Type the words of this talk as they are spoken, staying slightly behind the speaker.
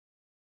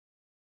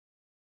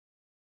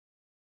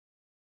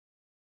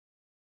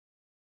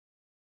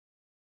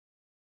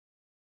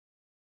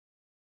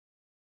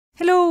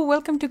Hello,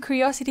 welcome to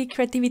Curiosity,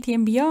 Creativity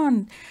and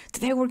Beyond.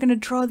 Today we're going to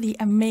draw the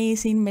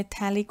amazing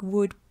metallic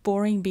wood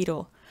boring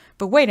beetle.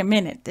 But wait a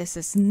minute, this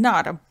is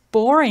not a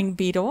boring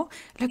beetle.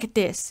 Look at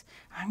this.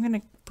 I'm going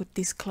to put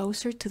this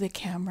closer to the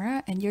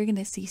camera and you're going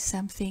to see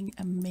something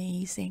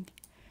amazing.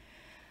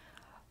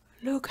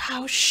 Look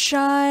how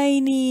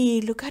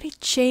shiny. Look how it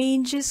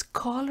changes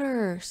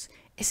colors.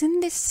 Isn't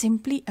this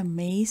simply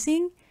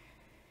amazing?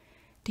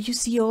 Do you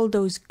see all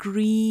those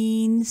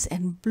greens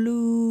and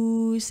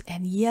blues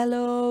and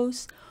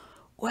yellows?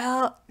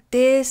 Well,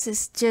 this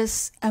is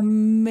just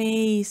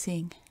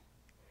amazing.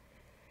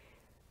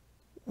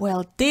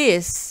 Well,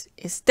 this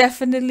is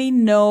definitely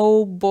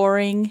no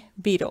boring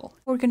beetle.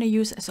 We're going to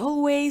use, as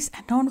always,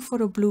 a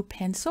non-photo blue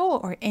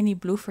pencil, or any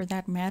blue for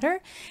that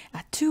matter,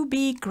 a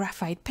 2B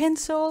graphite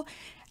pencil,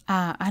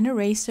 an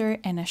eraser,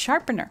 and a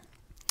sharpener.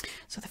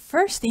 So the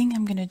first thing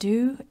I'm gonna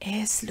do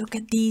is look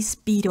at this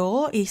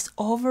beetle, its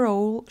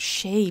overall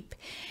shape.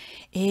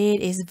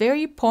 It is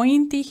very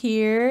pointy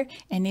here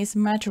and is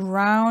much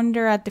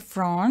rounder at the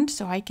front,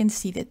 so I can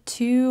see the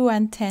two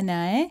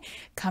antennae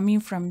coming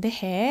from the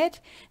head.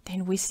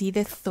 Then we see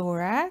the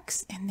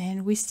thorax, and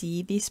then we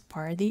see this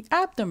part, the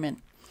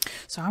abdomen.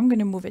 So I'm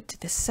gonna move it to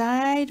the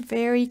side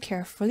very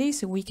carefully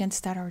so we can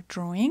start our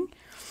drawing.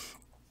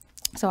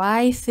 So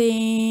I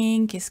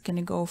think it's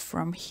gonna go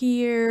from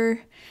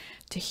here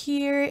to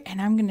here,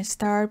 and I'm going to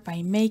start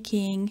by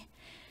making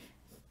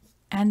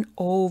an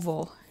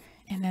oval.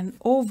 And an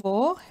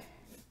oval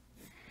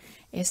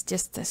is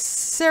just a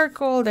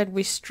circle that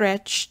we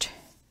stretched.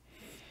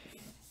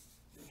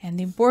 And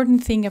the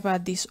important thing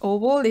about this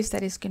oval is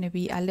that it's going to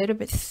be a little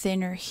bit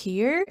thinner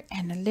here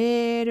and a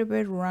little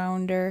bit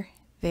rounder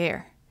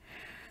there.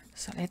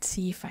 So let's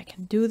see if I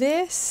can do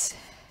this.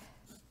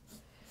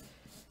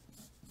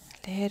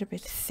 A little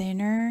bit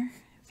thinner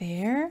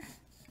there.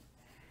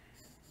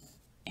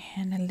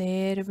 And a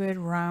little bit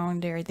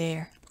rounder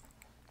there.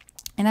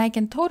 And I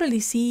can totally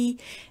see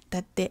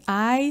that the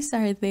eyes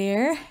are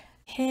there.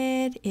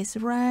 Head is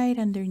right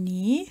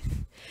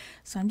underneath.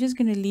 So I'm just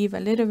going to leave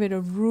a little bit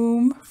of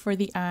room for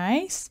the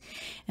eyes.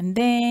 And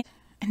then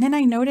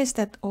I noticed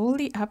that all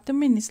the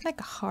abdomen is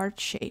like a heart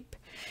shape.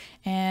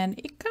 And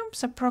it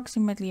comes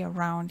approximately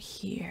around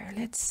here.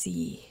 Let's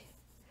see.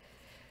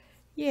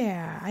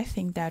 Yeah, I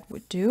think that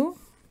would do.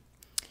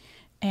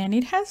 And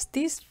it has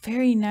this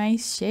very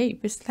nice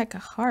shape. It's like a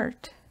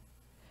heart.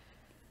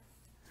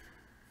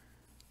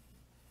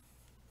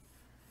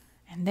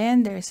 And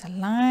then there's a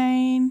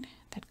line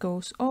that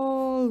goes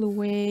all the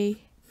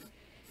way,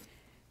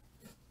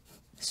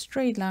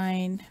 straight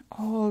line,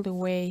 all the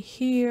way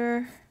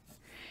here.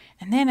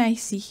 And then I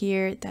see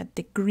here that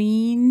the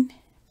green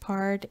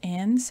part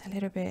ends a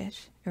little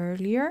bit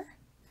earlier.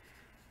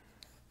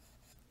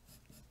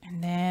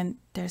 And then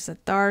there's a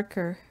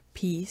darker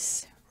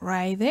piece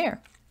right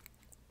there.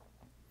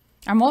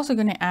 I'm also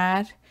going to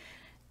add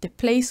the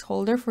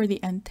placeholder for the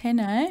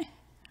antennae.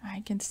 I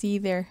can see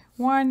there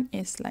one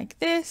is like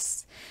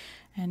this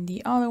and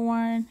the other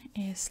one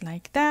is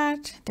like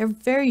that. They're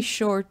very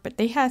short, but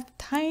they have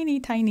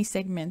tiny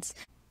segments.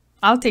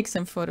 I'll take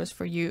some photos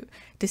for you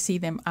to see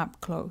them up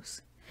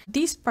close.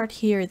 This part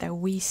here that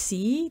we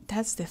see,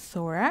 that's the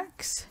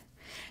thorax.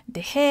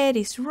 The head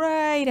is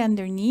right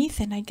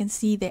underneath and I can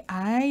see the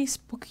eyes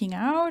poking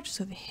out.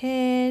 So the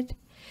head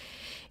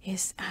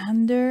is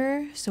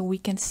under, so we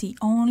can see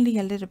only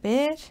a little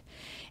bit.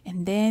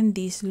 And then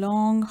this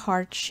long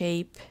heart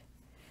shape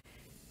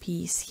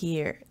piece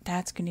here,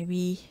 that's going to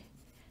be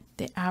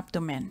the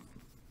abdomen.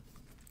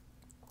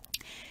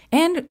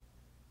 And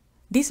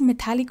this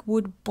metallic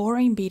wood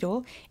boring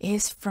beetle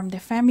is from the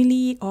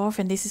family of,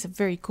 and this is a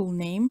very cool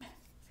name,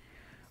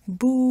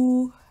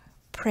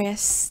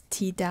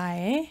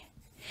 Buprestidae.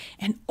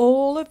 And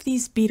all of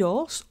these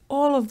beetles,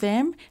 all of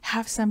them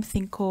have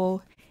something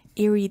called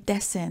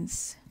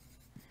iridescence.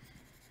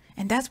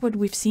 And that's what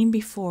we've seen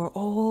before,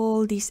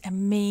 all these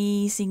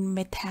amazing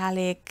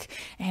metallic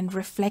and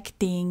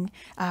reflecting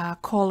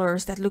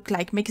colors that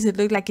makes it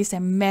look like it's a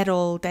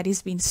metal that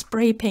is being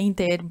spray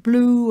painted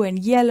blue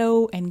and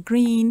yellow and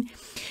green.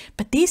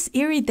 But this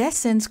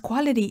iridescence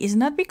quality is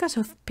not because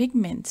of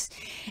pigments.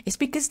 It's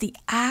because the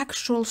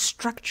actual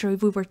structure,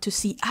 if we were to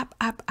see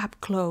up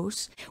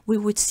close, we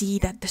would see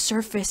that the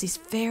surface is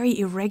very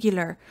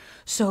irregular.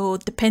 So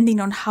depending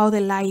on how the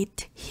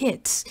light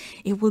hits,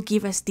 it will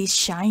give us this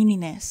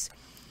shininess.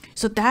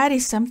 So that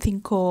is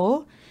something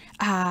called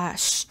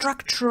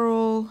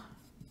structural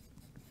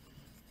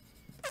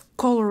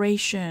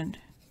coloration.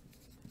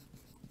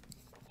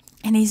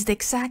 And it's the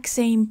exact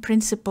same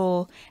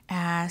principle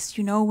as,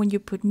 you know, when you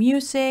put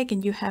music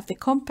and you have the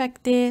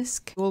compact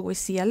disc, you always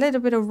see a little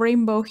bit of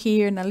rainbow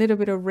here and a little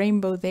bit of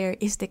rainbow there.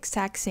 It's the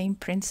exact same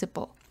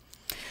principle.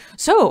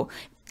 So,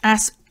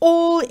 as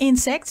all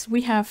insects,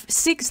 we have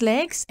 6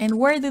 legs. And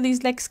where do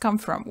these legs come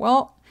from?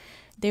 Well,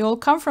 they all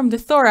come from the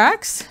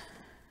thorax.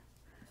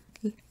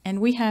 And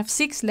we have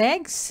 6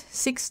 legs,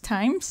 6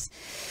 times.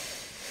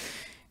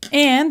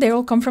 And they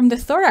all come from the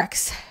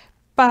thorax.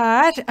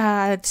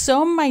 But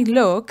some might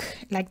look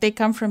like they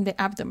come from the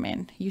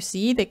abdomen. You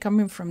see, they're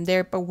coming from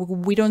there, but what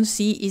we don't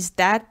see is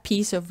that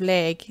piece of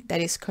leg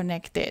that is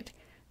connected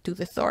to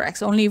the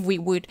thorax. Only if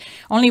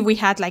we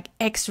had like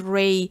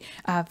X-ray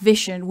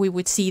vision, we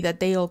would see that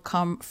they all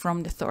come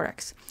from the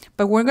thorax.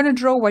 But we're gonna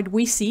draw what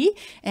we see,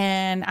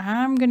 and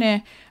I'm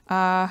gonna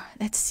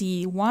let's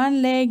see.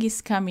 One leg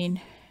is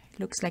coming.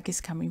 Looks like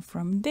it's coming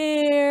from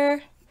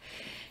there.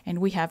 And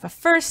we have a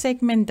first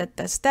segment that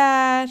does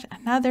that,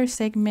 another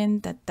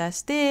segment that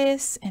does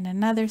this, and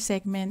another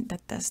segment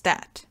that does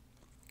that.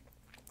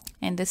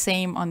 And the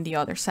same on the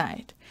other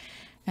side.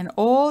 And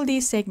all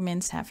these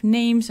segments have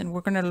names, and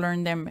we're going to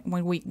learn them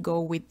when we go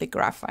with the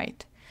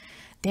graphite.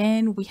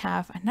 Then we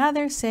have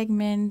another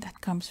segment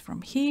that comes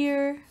from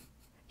here,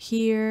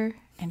 here,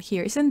 and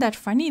here. Isn't that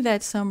funny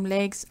that some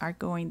legs are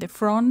going, the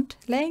front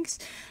legs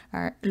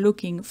are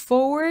looking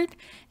forward,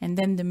 and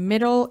then the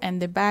middle and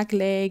the back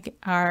leg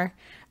are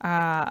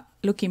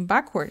looking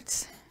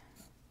backwards.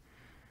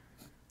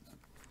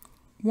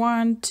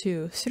 1,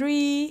 2,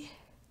 3,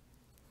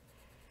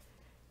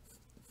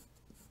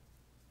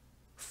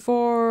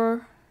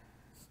 4,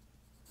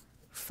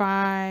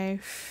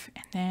 5,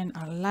 and then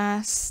our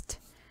last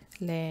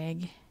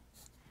leg,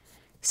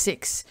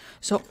 6.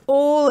 So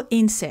all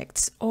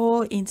insects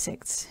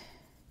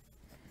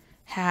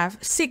have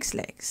 6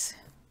 legs.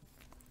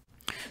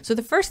 So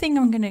the first thing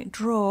I'm going to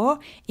draw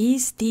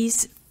is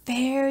this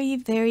very,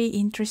 very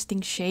interesting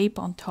shape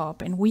on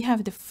top, and we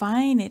have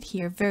defined it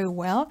here very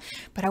well,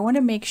 but I want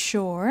to make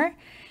sure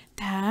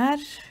that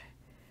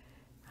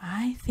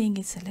I think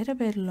it's a little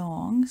bit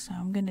long, so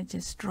I'm going to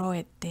just draw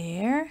it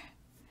there,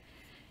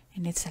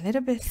 and it's a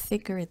little bit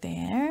thicker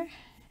there,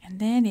 and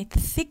then it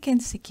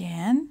thickens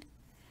again,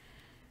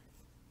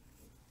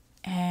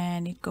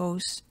 and it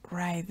goes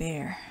right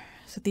there.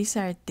 So these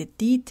are the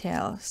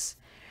details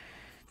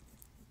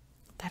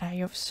that I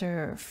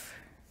observe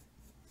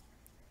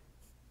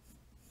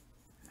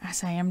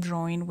as I am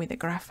drawing with a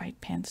graphite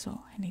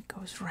pencil, and it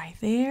goes right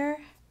there,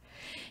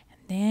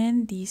 and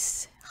then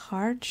this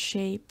heart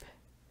shape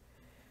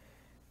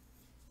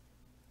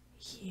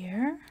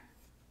here,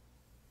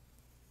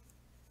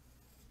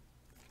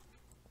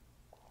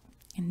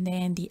 and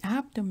then the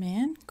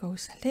abdomen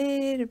goes a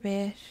little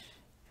bit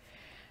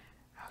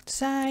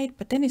outside,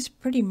 but then it's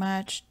pretty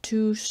much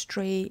 2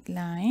 straight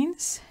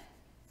lines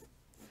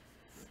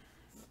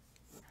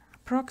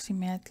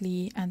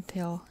approximately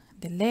until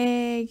the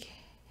leg,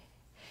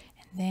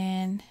 and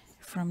then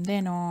from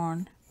then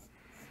on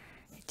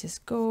it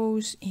just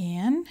goes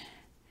in,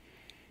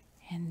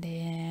 and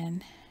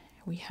then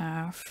we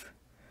have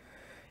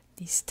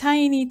this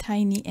tiny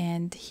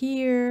end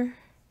here,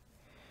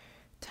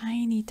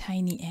 tiny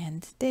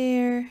end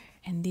there,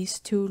 and these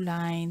 2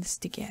 lines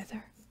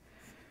together.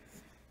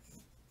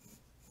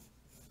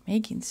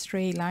 Making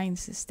straight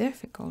lines is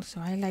difficult,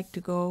 so I like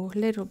to go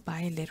little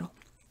by little.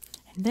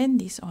 And then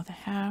this other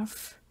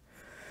half,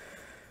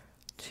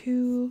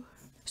 2.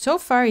 So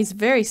far it's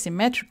very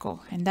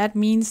symmetrical, and that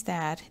means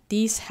that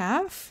this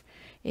half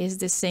is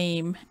the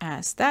same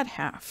as that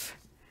half.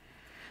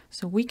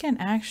 So we can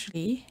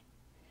actually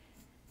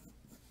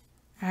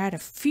add a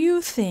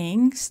few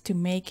things to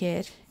make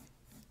it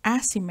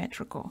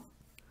asymmetrical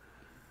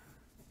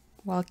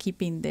while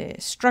keeping the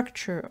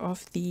structure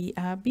of the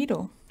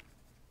beetle.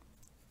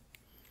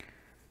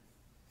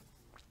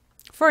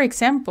 For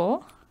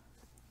example,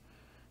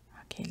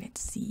 okay,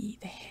 let's see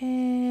the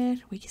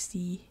head. We can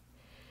see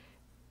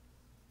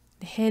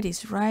the head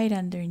is right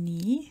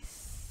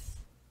underneath,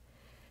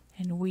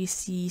 and we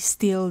see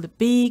still the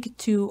big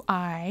 2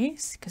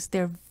 eyes because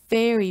they're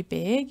very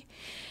big,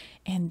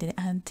 and the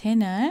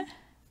antenna.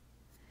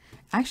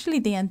 Actually,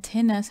 the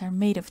antennas are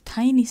made of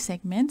tiny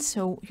segments,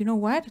 so you know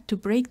what? To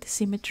break the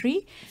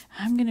symmetry,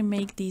 I'm gonna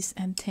make this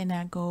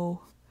antenna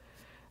go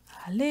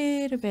a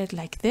little bit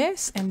like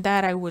this, and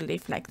that I will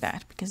leave like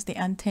that because the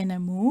antenna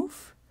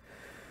move.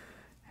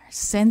 Our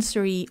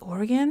sensory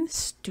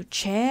organs to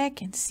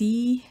check and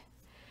see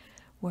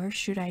where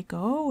should I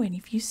go. And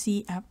if you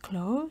see up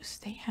close,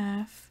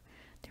 they're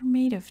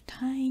made of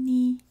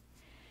tiny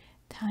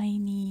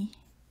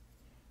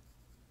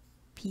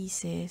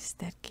pieces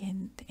that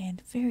can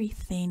end very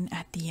thin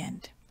at the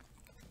end.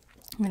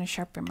 I'm going to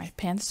sharpen my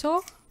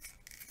pencil,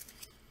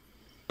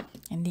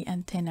 and the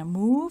antenna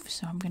moves,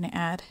 so I'm going to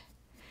add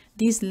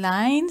these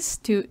lines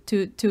to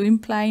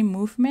imply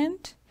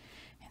movement.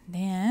 And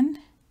then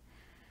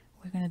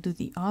we're going to do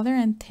the other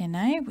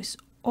antenna. It was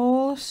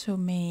also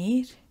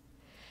made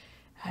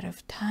out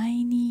of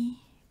tiny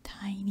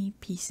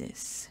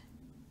pieces.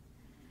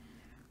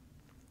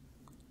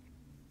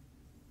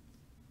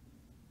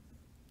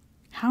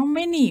 How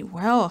many?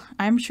 Well,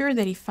 I'm sure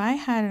that if I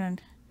had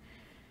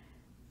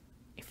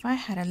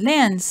a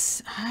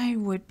lens, I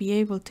would be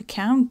able to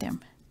count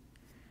them.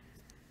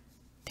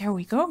 There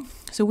we go.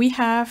 So we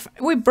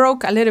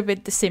broke a little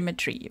bit the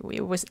symmetry.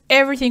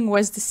 Everything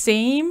was the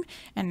same,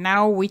 and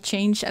now we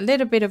changed a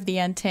little bit of the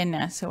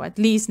antenna. So at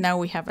least now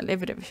we have a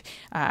little bit of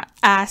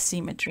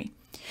asymmetry.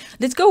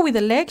 Let's go with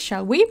the leg,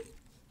 shall we?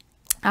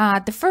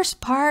 The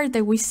first part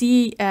that we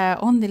see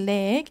on the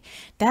leg,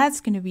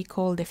 that's going to be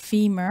called the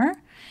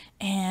femur.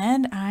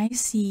 And I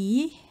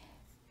see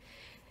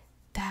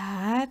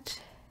that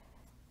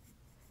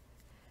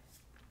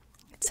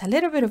it's a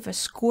little bit of a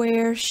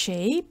square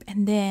shape.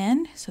 And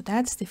then, so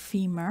that's the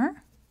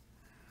femur.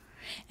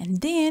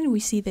 And then we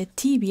see the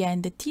tibia,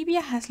 and the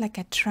tibia has like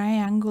a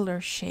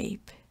triangular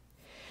shape.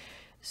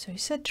 So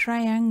it's a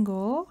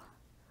triangle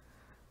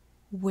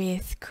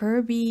with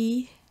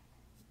curvy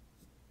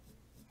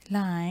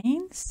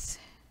lines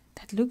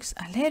that looks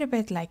a little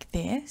bit like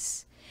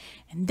this.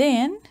 And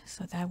then,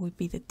 so that would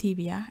be the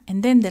tibia.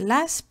 And then the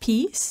last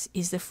piece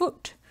is the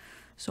foot.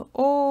 So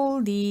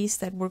all these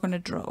that we're going to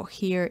draw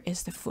here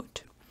is the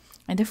foot.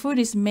 And the foot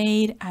is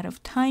made out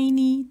of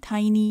tiny,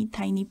 tiny,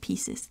 tiny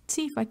pieces. Let's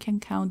see if I can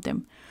count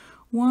them.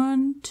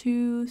 1,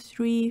 2,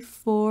 3,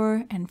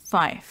 4, and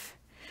 5.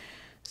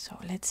 So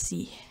let's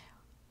see.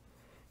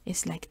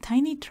 It's like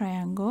tiny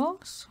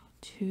triangles.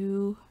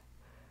 2,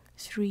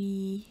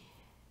 3,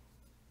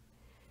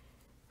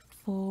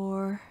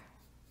 4,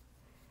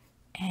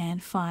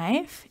 and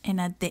 5.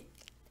 And at the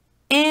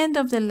end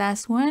of the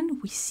last one,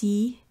 we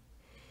see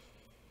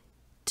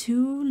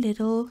 2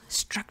 little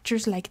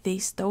structures like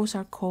this. Those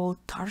are called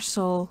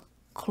tarsal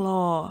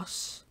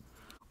claws.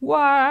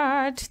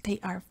 What? They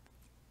are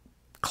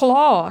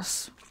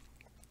claws.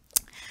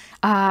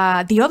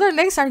 The other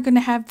legs are going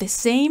to have the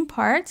same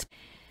parts.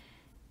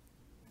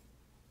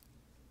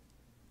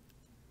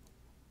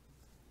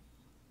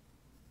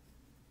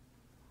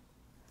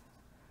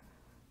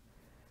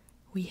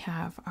 We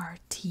have our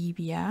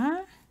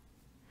tibia,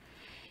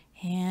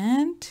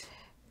 and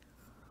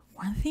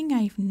one thing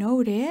I've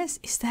noticed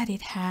is that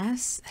it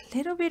has a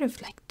little bit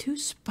of like 2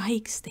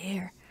 spikes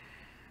there.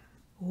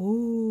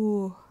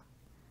 Oh,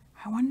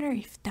 I wonder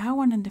if that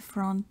one in the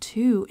front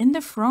too. In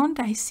the front,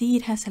 I see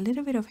it has a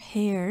little bit of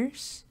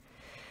hairs,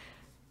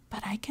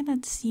 but I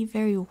cannot see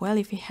very well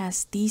if it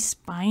has these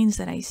spines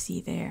that I see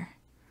there.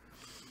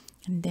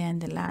 And then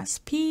the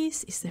last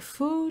piece is the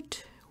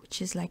foot,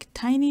 which is like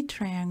tiny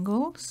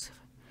triangles.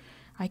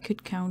 I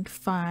could count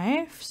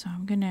 5, so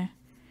I'm gonna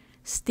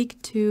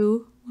stick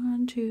to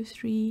 1, 2,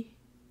 3,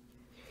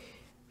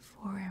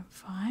 4, and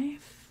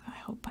 5. I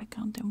hope I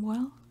count them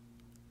well.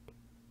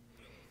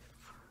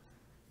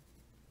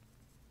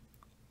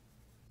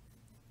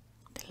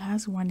 The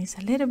last one is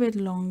a little bit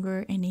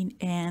longer and it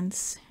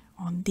ends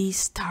on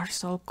these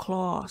tarsal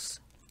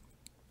claws.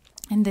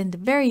 And then the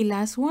very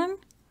last one,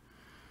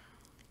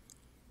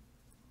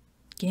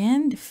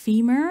 again, the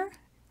femur,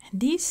 and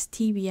this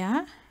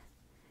tibia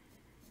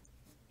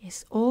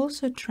is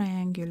also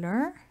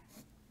triangular.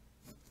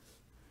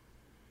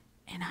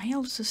 And I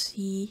also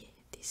see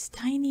these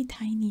tiny,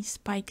 tiny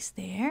spikes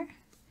there.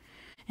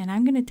 And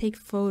I'm going to take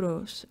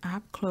photos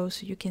up close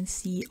so you can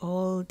see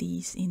all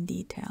these in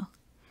detail.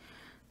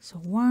 So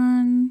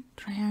 1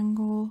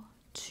 triangle,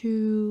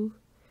 2,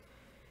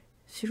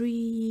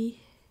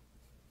 3,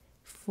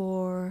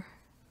 4,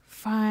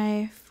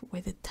 5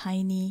 with the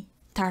tiny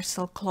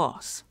tarsal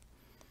claws.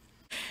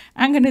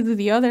 I'm going to do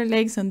the other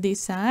legs on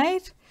this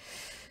side.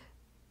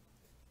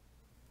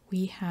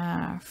 We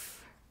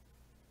have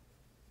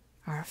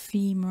our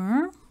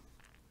femur.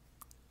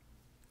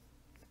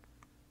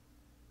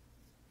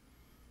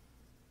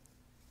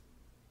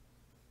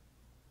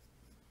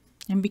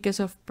 And because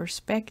of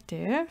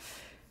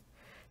perspective,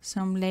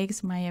 some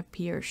legs might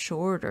appear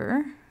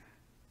shorter.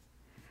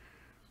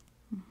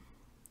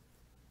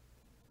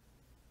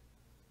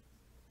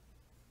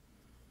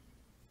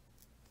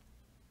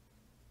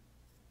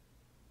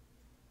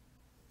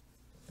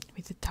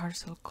 With the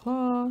tarsal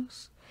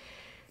claws.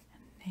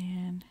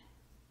 And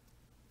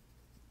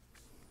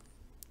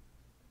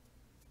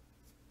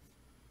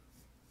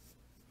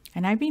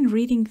I've been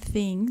reading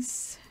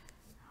things.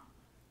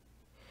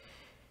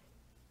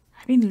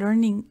 I've been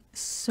learning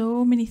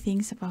so many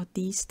things about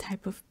these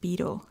type of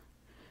beetle,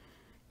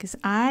 because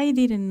I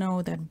didn't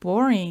know that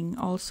boring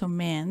also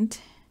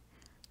meant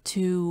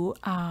to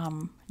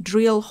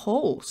drill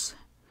holes.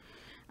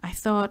 I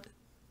thought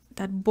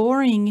that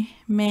boring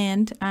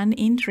meant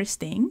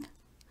uninteresting.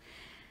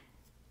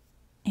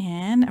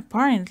 And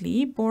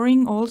apparently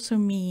boring also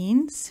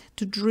means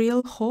to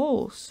drill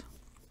holes.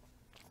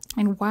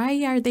 And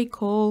why are they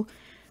called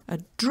a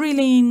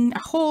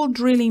hole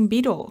drilling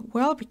beetle?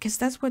 Well, because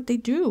that's what they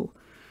do.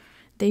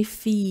 They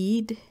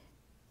feed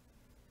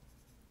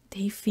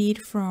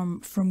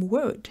from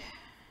wood.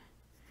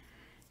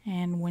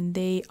 And when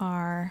they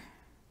are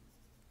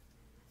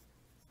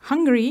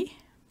hungry,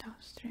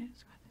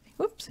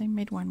 oops, I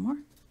made one more.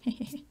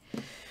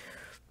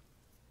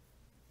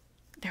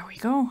 There we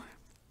go.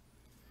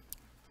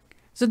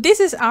 So this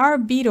is our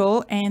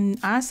beetle, and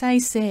as I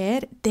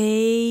said,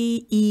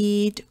 they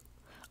eat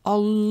a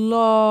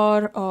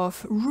lot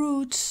of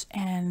roots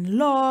and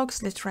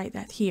logs. Let's write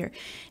that here.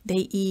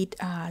 They eat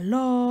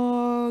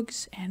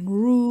logs and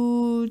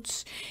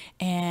roots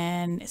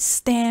and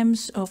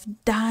stems of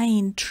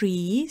dying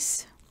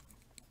trees,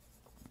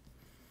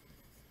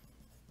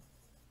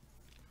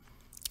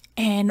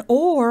 and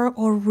or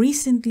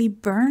recently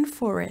burned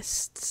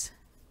forests.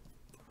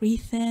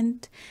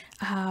 recent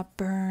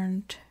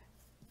burned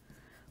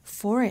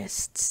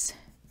forests.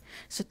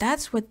 So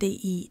that's what they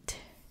eat.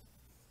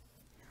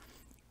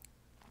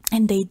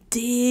 And they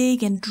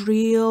dig and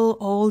drill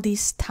all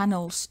these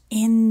tunnels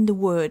in the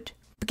wood.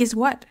 But guess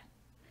what?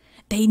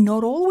 They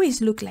not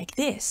always look like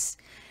this.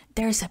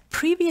 There's a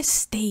previous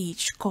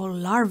stage called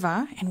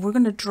larva, and we're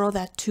going to draw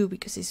that too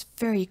because it's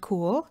very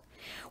cool.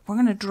 We're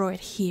going to draw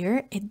it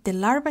here at the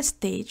larva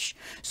stage.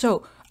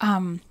 So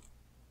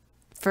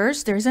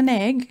first there's an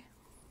egg,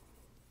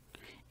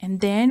 and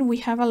then we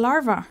have a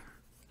larva.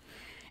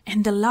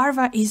 And the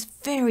larva is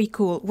very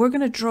cool. We're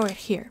going to draw it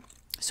here.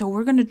 So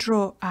we're going to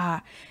draw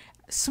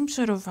some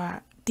sort of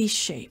this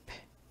shape.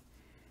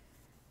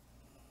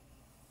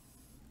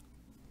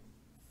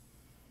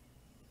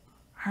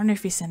 I don't know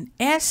if it's an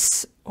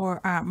S or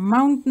a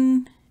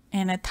mountain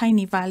and a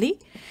tiny valley.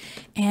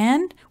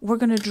 And we're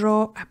going to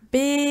draw a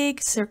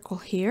big circle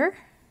here.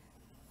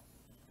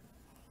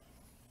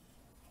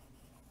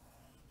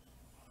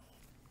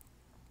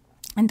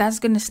 And that's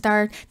going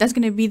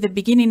to be the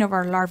beginning of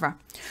our larva.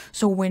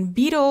 So when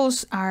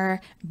beetles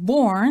are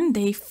born,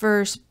 they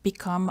first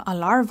become a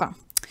larva.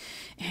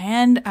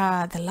 And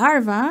the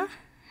larva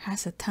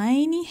has a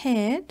tiny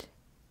head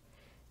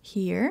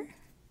here.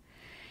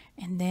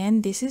 And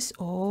then this is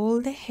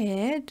all the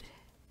head.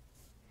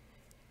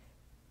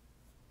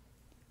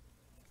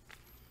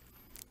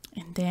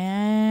 And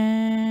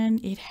then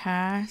it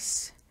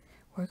has,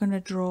 we're going to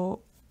draw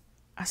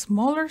a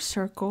smaller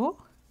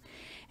circle.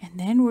 And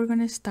then we're going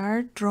to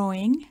start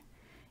drawing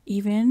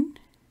even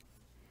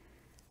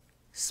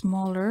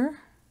smaller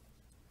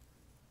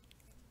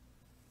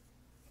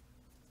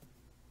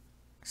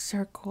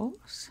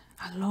circles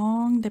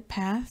along the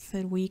path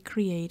that we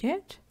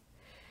created.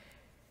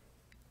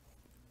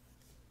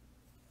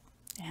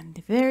 And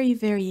the very,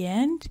 very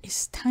end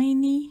is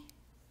tiny,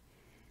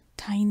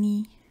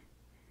 tiny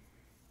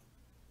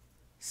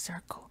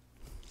circle.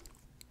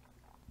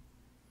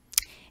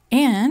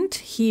 And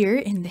here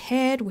in the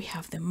head, we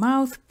have the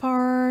mouth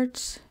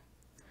parts.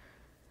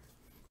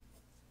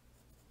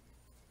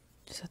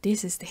 So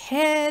this is the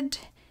head,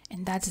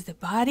 and that's the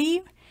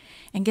body.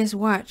 And guess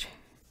what?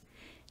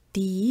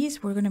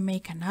 These, we're going to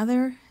make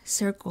another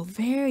circle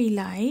very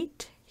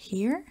light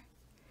here.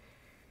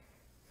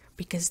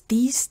 Because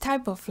this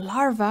type of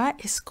larva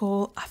is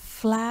called a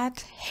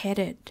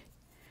flat-headed.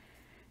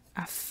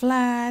 A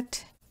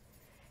flat-headed.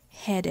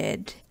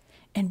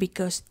 And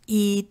because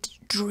it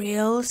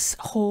drills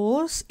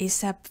holes,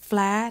 it's a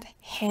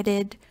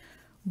flat-headed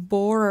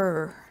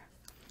borer.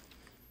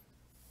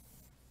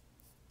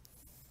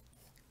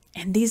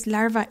 And this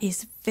larva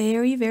is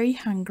very, very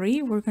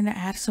hungry. We're going to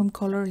add some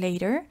color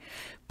later.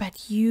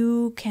 But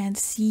you can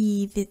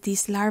see that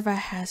this larva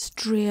has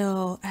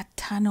drilled a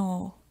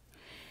tunnel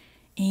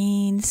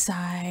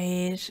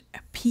inside a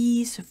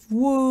piece of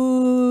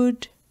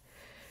wood.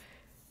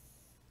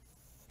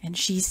 And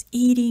she's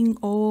eating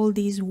all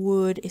this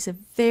wood. It's a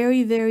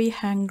very, very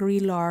hungry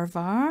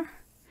larva.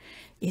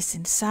 It's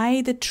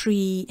inside the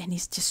tree and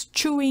it's just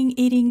chewing,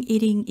 eating,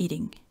 eating,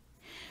 eating.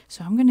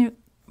 So I'm going to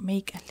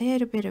make a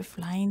little bit of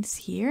lines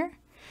here,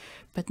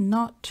 but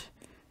not,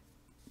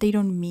 they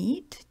don't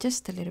meet,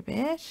 just a little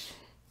bit.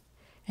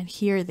 And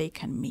here they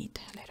can meet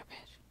a little bit.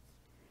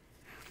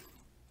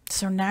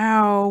 So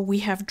now we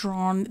have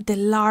drawn the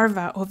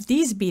larva of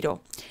this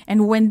beetle.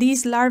 And when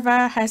this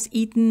larva has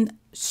eaten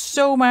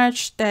so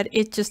much that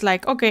it's just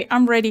like, okay,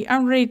 I'm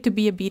ready to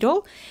be a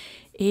beetle,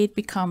 it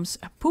becomes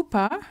a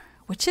pupa,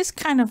 which is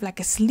kind of like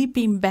a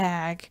sleeping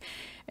bag.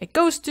 It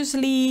goes to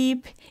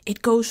sleep,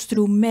 it goes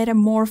through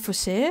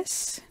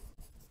metamorphosis,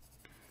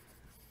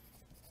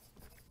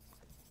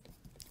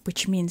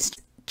 which means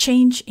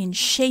change in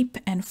shape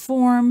and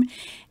form,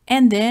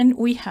 and then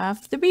we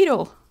have the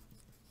beetle.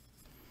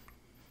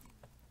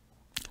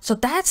 So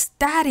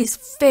that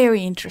is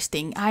very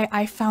interesting.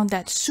 I found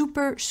that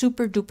super,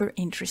 super duper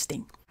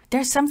interesting.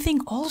 There's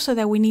something also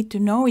that we need to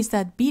know is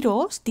that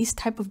beetles, this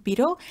type of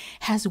beetle,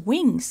 has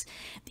wings.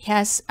 It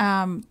has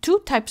two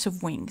types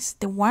of wings.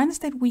 The ones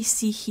that we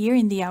see here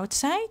in the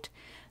outside,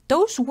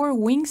 those were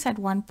wings at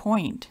one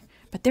point,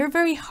 but they're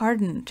very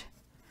hardened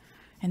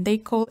and they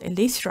call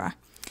elytra.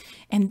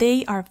 And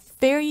they are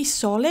very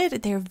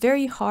solid, they're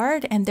very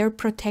hard, and they're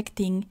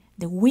protecting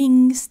the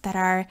wings that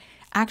are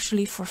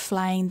actually for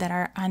flying that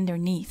are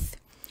underneath.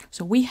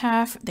 So we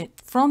have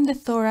from the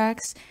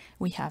thorax,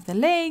 we have the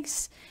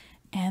legs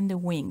and the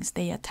wings.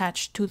 They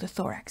attach to the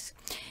thorax.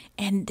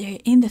 And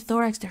in the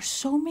thorax, there's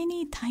so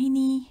many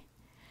tiny,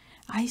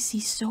 I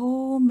see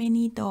so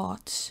many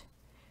dots.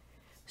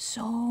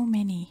 So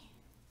many.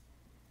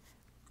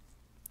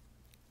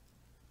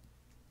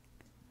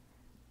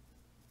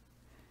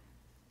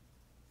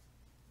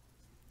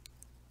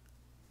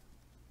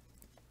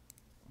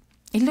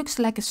 It looks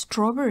like a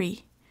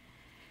strawberry.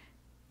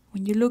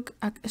 When you look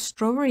at a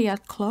strawberry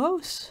up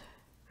close,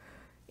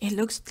 it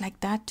looks like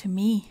that to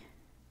me.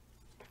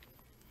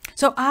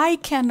 So I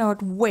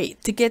cannot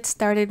wait to get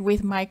started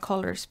with my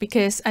colors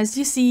because as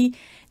you see,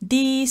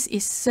 this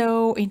is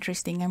so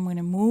interesting. I'm going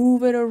to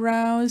move it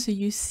around so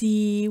you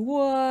see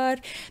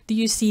what? Do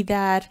you see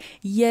that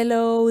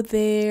yellow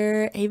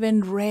there,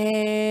 even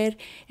red?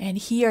 And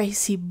here I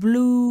see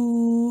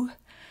blue.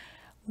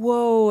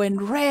 Whoa,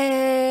 and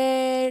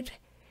red.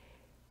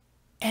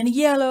 And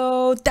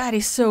yellow. That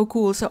is so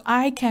cool. So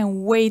I can't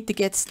wait to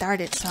get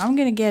started. So I'm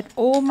gonna get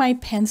all my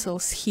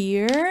pencils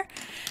here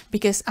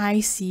because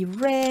I see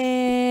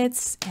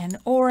reds and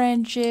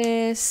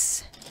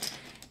oranges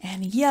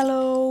and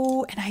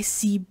yellow and I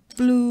see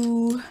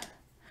blue.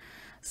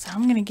 So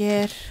I'm gonna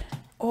get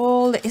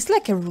all it's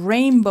like a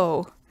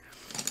rainbow.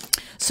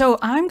 So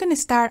I'm gonna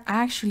start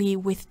actually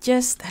with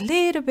just a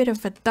little bit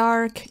of a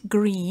dark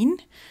green.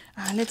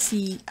 Let's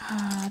see,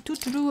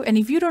 and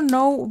if you don't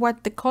know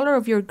what the color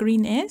of your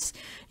green is,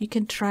 you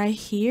can try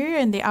here,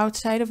 and the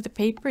outside of the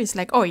paper is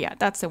like, oh yeah,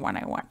 that's the one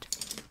I want.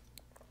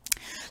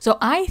 So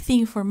I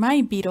think for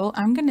my beetle,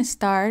 I'm gonna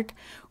start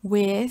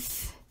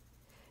with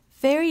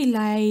very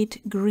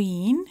light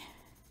green,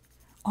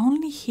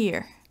 only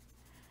here,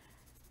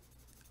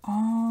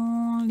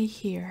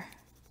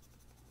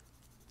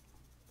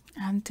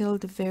 until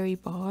the very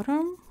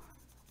bottom.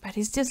 But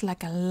it's just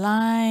like a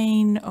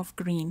line of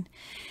green,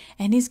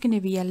 and it's going to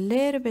be a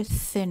little bit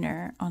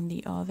thinner on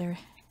the other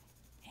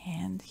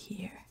hand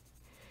here.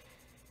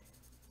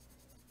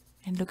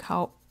 And look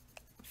how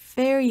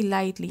very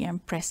lightly I'm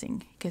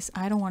pressing, because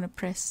I don't want to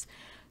press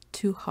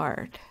too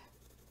hard.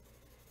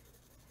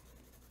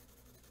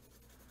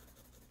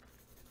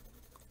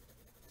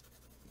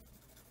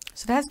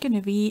 So that's going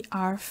to be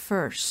our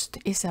first.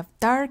 It's a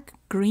dark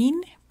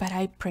green, but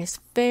I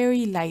press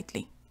very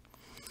lightly.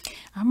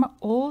 I'm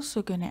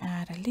also going to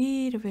add a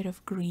little bit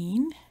of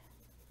green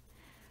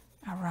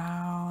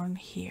around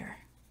here.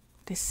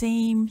 The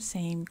same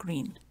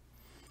green.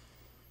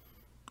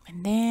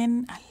 And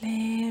then a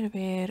little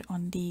bit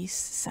on this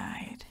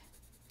side.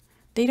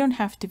 They don't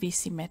have to be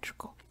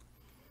symmetrical.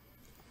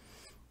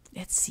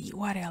 Let's see,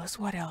 what else?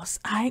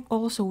 I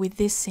also, with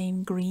this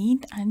same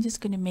green, I'm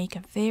just going to make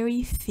a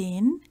very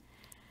thin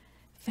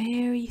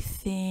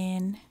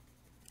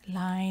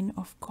line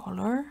of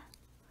color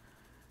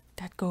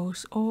that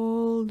goes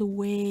all the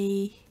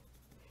way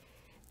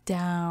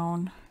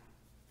down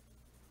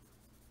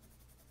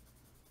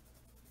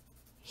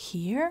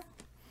here.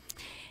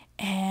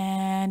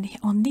 And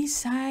on this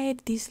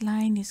side, this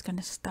line is going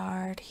to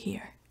start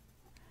here.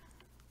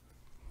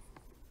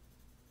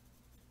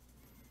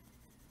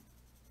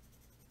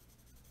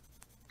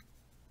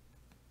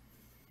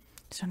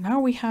 So now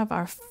we have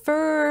our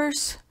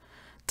first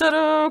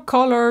ta-da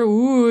color.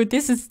 Ooh,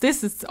 this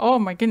is, oh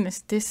my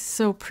goodness, this is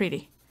so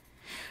pretty.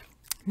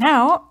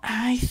 Now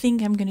I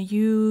think I'm gonna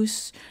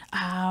use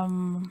a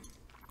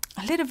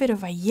little bit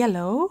of a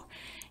yellow,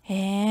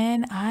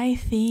 and I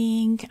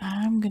think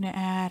I'm gonna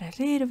add a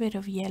little bit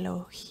of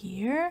yellow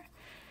here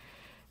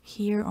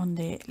on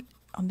the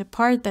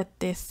part that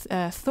this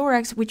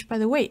thorax, which by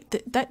the way,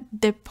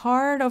 the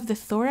part of the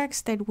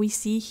thorax that we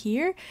see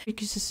here,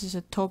 because this is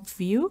a top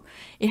view,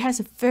 it has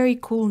a very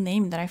cool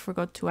name that I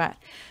forgot to add.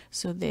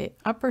 So the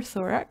upper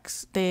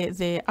thorax,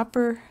 the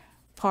upper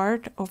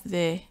part of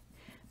the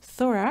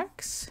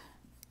thorax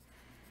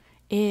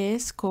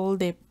is called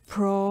the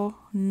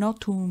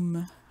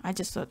pronotum. I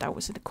just thought that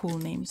was a cool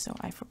name, so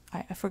I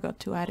forgot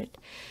to add it.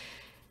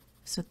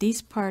 So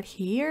this part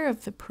here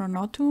of the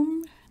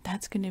pronotum,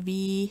 that's going to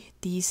be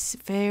this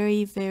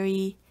very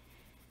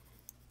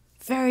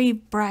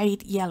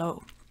bright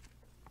yellow.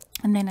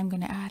 And then I'm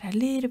going to add a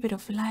little bit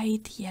of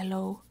light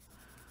yellow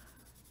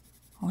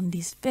on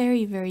this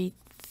very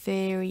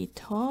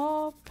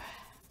top.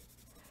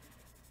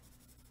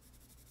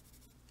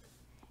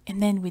 And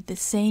then with the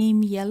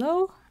same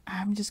yellow,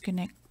 I'm just going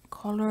to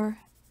color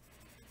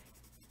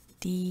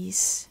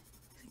these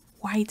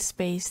white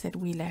space that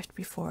we left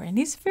before. And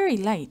it's very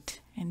light,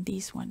 and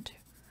this one too.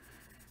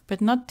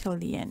 But not till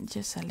the end,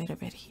 just a little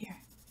bit here.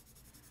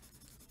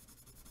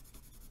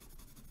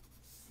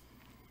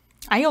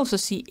 I also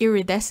see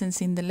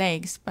iridescence in the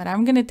legs, but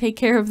I'm going to take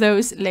care of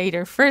those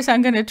later. First,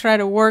 I'm going to try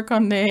to work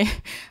on the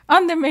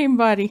main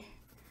body.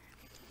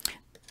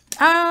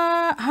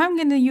 I'm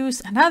going to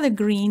use another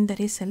green that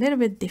is a little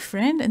bit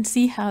different and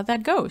see how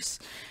that goes.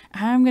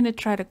 I'm going to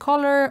try to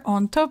color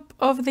on top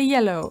of the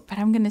yellow, but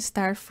I'm going to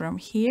start from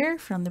here,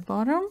 from the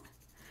bottom.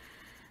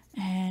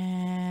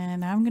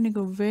 And I'm going to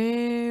go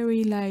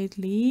very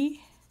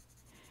lightly.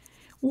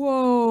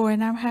 Whoa,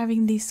 and I'm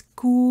having this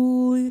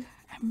cool,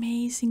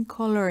 amazing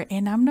color.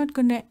 And I'm not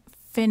going to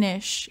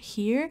finish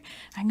here.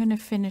 I'm going to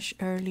finish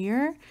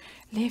earlier,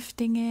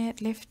 lifting it,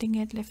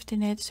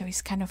 so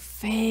it's kind of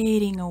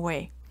fading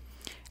away.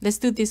 Let's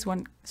do this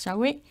one, shall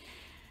we?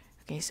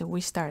 Okay, so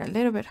we start a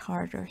little bit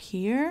harder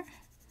here,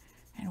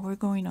 and we're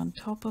going on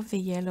top of the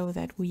yellow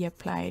that we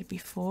applied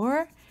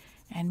before.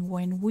 And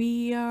when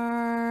we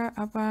are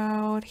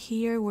about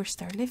here, we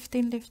start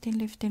lifting.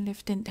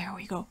 There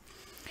we go.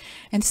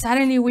 And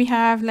suddenly we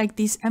have like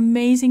this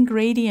amazing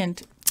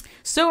gradient.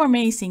 So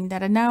amazing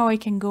that now I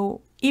can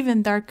go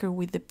even darker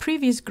with the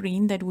previous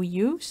green that we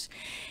use,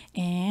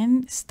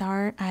 and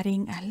start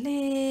adding a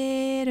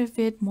little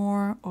bit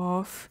more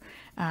of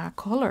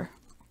color.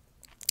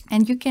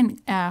 And you can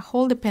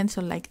hold the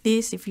pencil like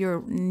this if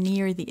you're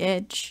near the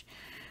edge,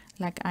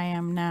 like I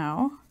am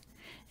now,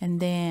 and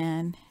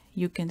then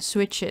you can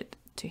switch it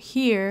to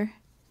here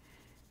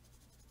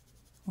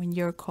when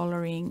you're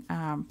coloring,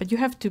 but you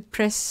have to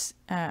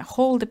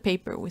hold the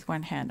paper with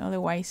one hand,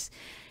 otherwise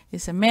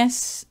it's a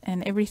mess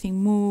and everything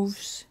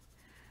moves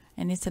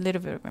and it's a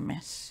little bit of a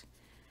mess.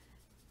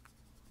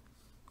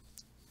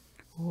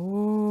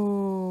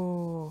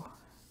 Oh,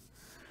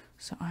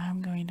 so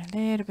I'm going a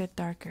little bit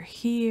darker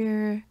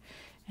here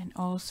and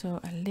also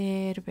a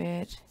little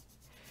bit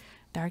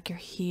darker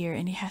here,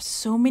 and it has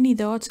so many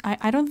dots.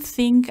 I don't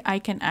think I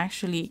can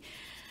actually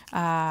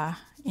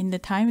in the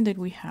time that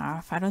we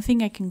have, I don't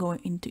think I can go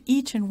into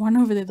each and one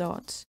of the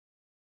dots.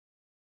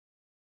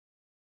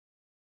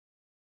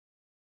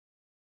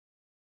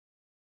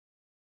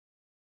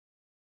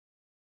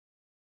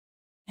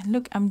 And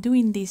look, I'm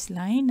doing this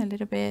line a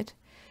little bit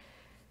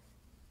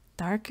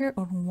darker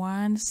on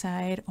one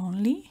side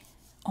only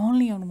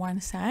on one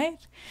side.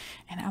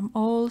 And I'm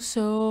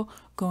also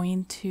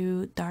going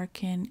to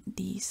darken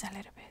these a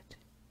little bit.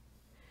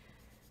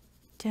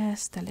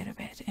 Just a little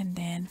bit, and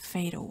then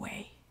fade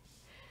away.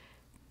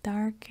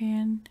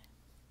 Darken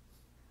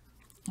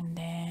and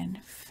then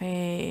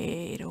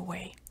fade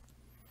away.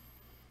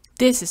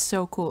 This is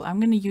so cool. I'm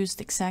going to use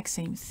the exact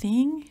same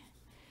thing,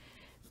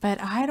 but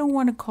I don't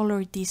want to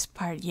color this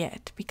part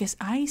yet because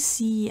I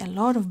see a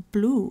lot of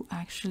blue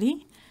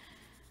actually.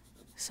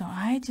 So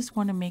I just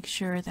want to make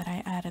sure that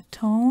I add a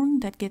tone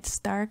that gets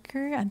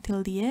darker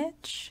until the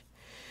edge,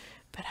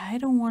 but I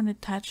don't want to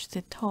touch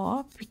the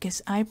top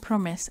because I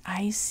promise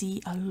I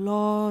see a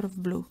lot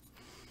of blue.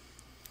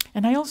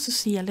 And I also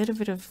see a little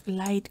bit of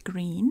light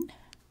green.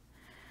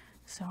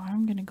 So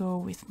I'm going to go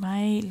with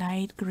my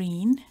light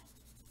green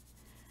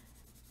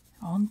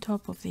on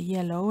top of the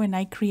yellow, and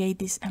I create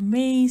this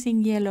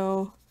amazing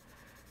yellow.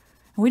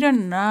 We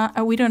don't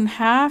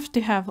have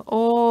to have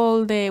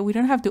we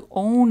don't have to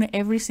own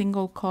every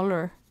single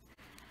color.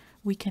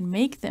 We can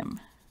make them.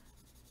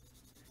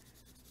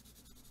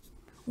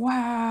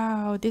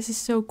 Wow, this is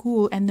so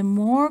cool. And the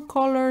more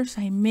colors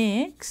I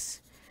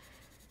mix,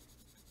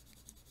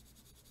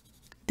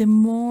 the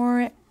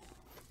more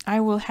I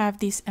will have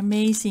this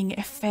amazing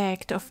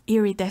effect of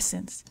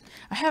iridescence.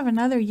 I have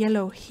another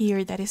yellow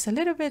here that is a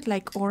little bit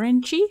like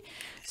orangey,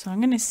 so I'm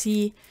going to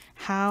see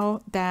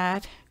how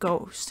that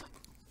goes.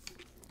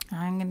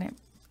 I'm going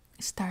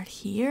to start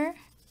here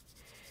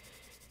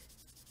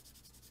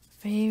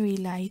very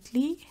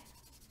lightly,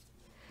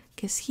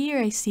 because here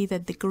I see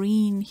that the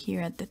green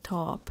here at the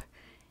top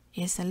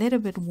is a little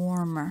bit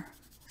warmer.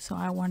 So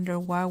I wonder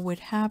what would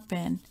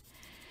happen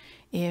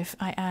if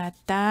I add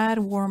that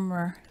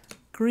warmer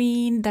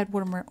green, that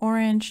warmer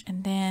orange,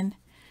 and then,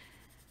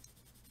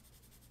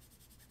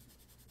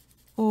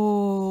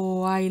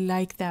 oh, I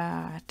like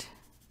that.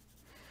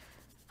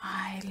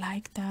 I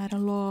like that a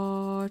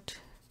lot.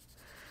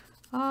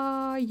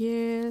 Ah,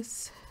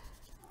 yes.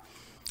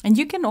 And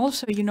you can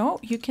also,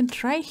 you can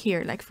try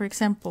here. Like, for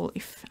example,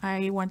 if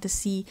I want to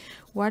see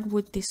what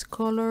would this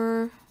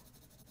color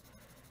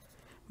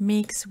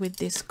mix with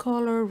this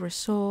color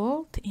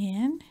result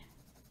in,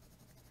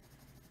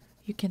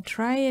 you can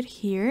try it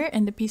here,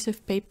 and the piece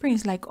of paper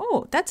is like,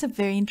 oh, that's a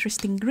very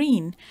interesting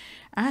green,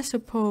 as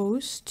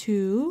opposed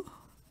to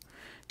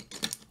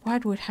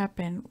what would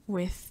happen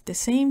with the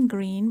same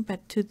green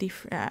but two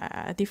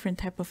different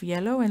type of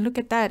yellow. And look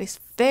at that, it's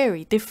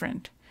very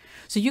different.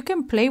 So you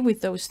can play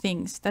with those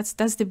things. That's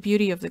the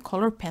beauty of the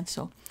color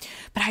pencil.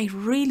 But I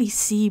really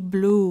see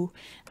blue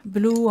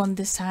on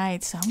the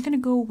side, so I'm gonna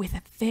go with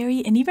a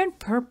and even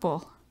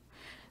purple.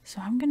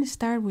 So I'm gonna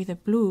start with a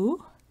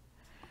blue.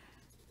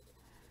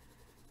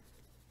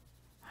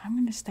 I'm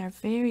going to start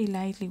very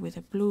lightly with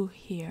a blue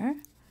here.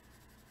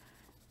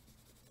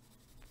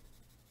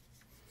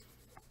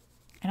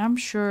 And I'm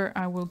sure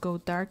I will go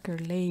darker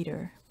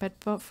later.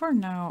 But for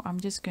now,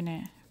 I'm just going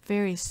to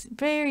very,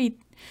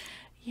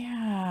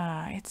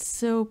 yeah, it's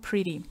so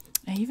pretty.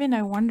 And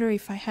I wonder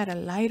if I had a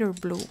lighter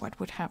blue, what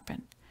would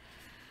happen?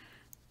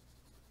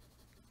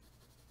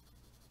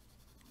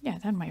 Yeah,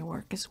 that might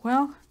work as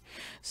well.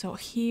 So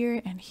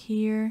here and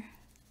here.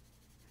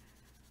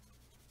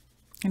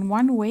 And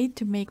one way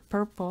to make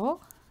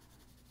purple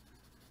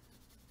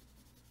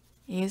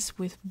is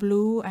with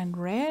blue and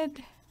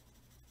red.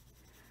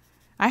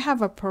 I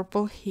have a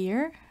purple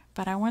here,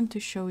 but I want to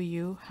show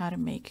you how to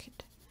make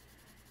it.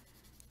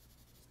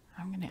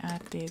 I'm going to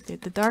add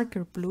the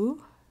darker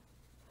blue.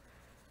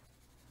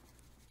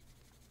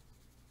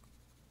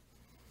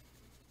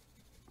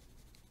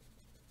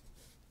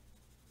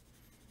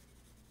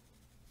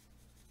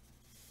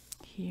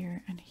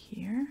 Here and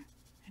here.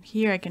 And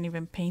here I can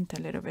even paint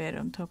a little bit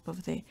on top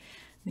of the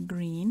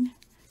green,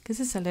 because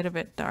it's a little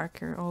bit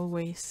darker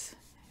always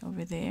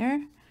over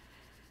there.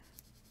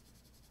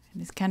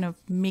 And it kind of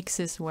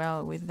mixes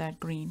well with that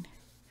green.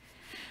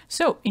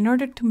 So in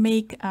order to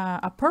make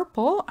a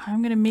purple,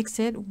 I'm gonna mix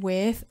it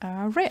with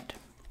red.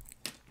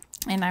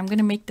 And I'm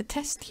gonna make the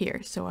test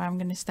here. So I'm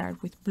gonna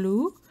start with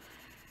blue.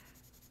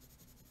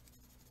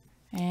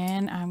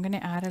 And I'm gonna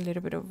add a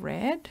little bit of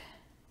red.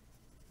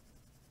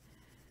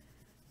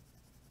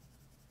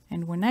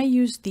 And when I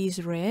use this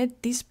red,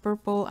 this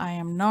purple I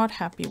am not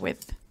happy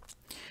with.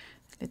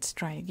 Let's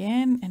try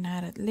again and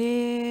add a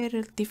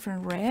little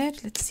different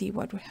red. Let's see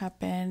what would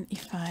happen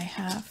if I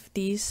have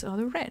this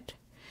other red.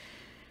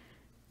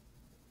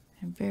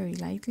 And very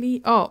lightly.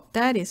 Oh,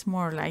 that is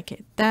more like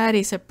it. That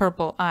is a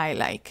purple I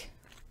like.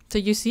 So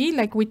you see,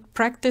 like we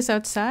practice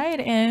outside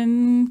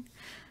and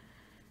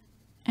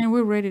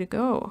we're ready to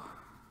go.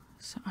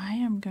 So I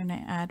am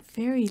gonna add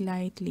very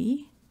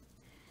lightly.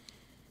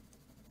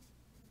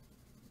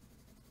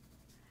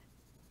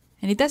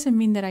 And it doesn't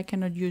mean that I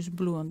cannot use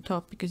blue on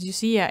top, because you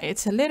see, yeah,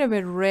 it's a little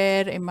bit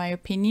red in my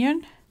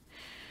opinion.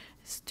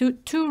 It's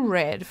too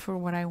red for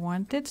what I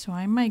wanted, so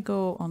I might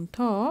go on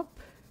top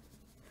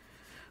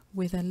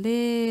with a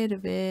little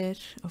bit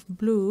of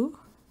blue.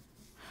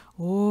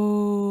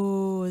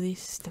 Oh,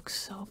 this looks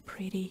so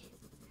pretty.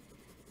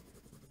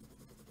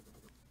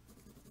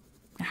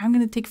 I'm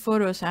gonna take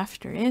photos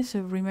after,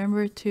 so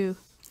remember to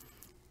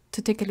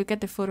take a look at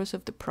the photos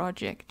of the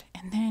project.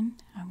 And then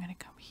I'm gonna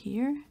come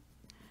here.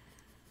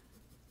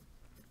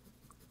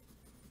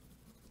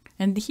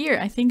 And here,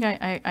 I think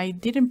I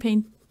didn't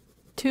paint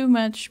too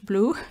much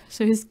blue,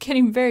 so it's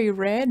getting very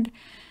red.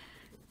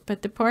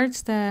 But the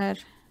parts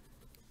that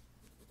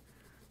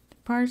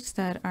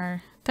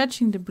are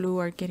touching the blue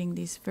are getting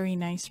this very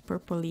nice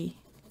purpley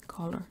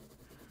color.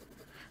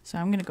 So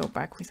I'm gonna go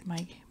back with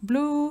my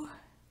blue.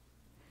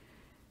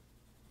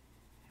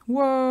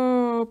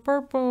 Whoa,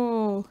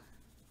 purple!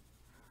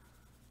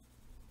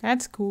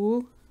 That's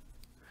cool.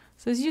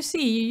 So as you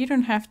see, you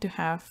don't have to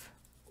have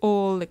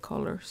all the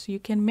colors. You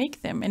can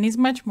make them, and it's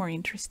much more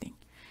interesting.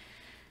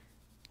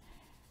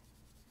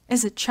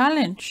 As a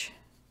challenge.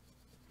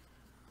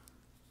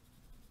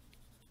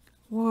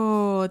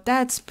 Whoa,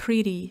 that's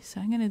pretty. So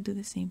I'm gonna do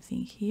the same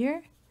thing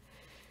here.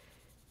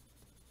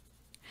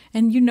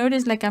 And you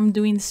notice like I'm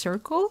doing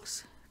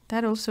circles.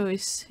 That also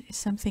is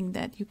something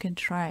that you can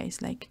try.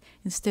 It's like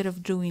instead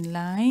of doing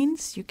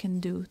lines, you can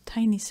do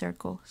tiny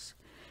circles.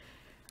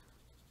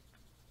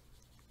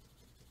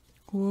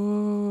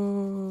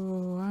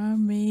 Whoa,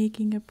 I'm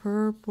making a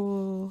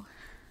purple.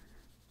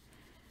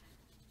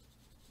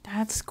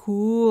 That's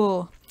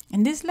cool.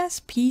 And this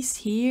last piece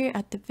here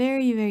at the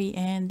very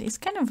end is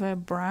kind of a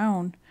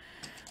brown.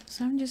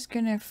 So I'm just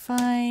gonna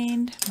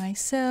find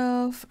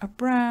myself a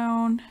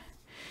brown.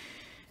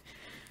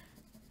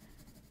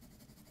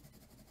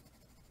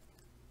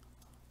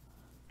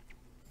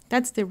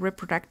 That's the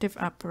reproductive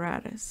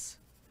apparatus.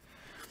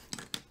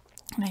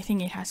 And I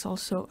think it has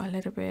also a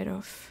little bit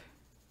of,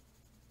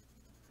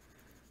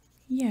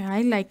 yeah,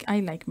 I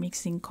like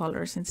mixing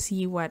colors and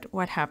see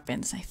what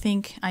happens. I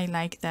think I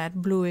like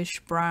that bluish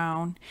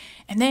brown.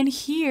 And then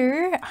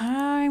here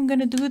I'm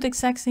gonna do the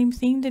exact same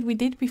thing that we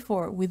did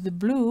before with the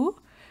blue.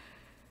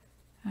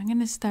 I'm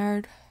gonna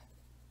start,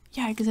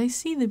 yeah, because I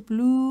see the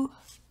blue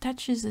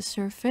touches the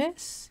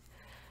surface.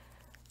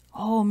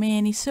 Oh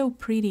man, it's so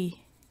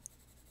pretty.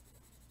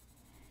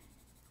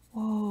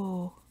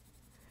 Whoa.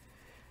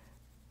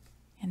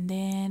 And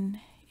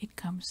then it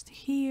comes to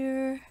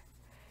here.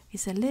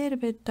 It's a little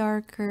bit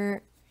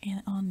darker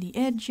on the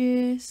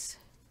edges.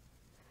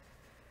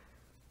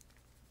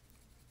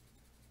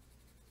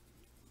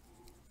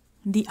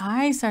 The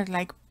eyes are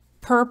like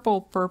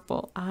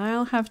purple.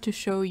 I'll have to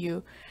show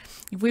you.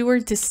 If we were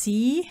to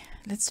see,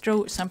 let's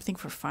draw something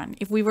for fun.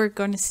 If we were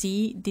going to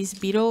see this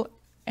beetle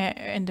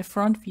in the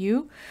front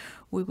view,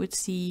 we would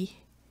see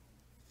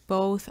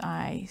both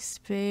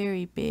eyes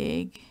very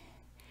big.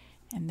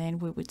 And then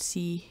we would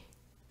see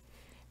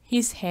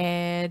his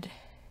head.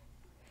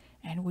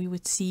 And we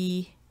would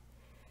see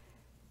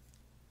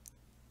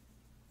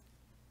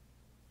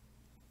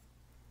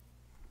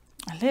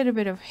a little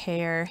bit of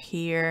hair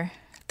here.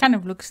 Kind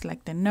of looks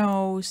like the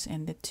nose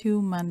and the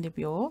two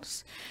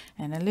mandibules,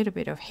 and a little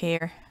bit of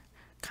hair,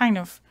 kind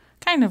of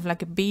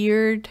like a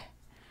beard.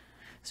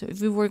 So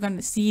if we were going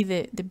to see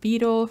the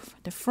beetle,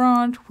 the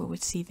front, we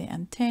would see the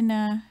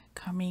antenna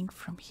coming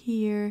from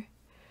here,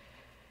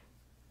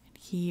 and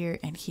here,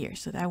 and here.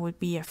 So that would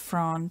be a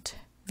front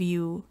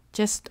view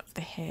just of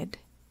the head.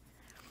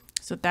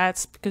 So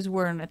that's because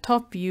we're on a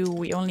top view,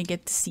 we only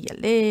get to see a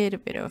little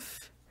bit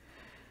of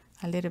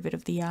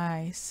the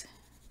eyes.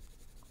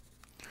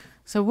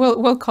 So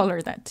we'll color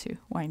that too.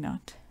 Why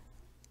not?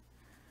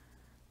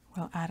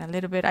 We'll add a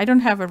little bit. I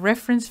don't have a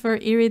reference for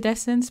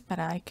iridescence, but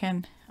I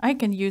can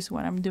use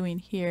what I'm doing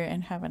here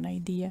and have an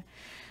idea.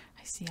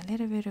 I see a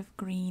little bit of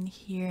green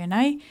here,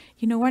 and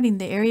you know what? In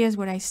the areas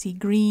where I see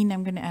green,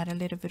 I'm gonna add a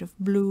little bit of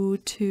blue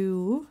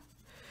too.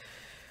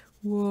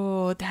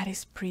 Whoa, that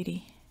is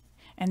pretty.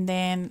 And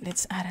then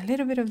let's add a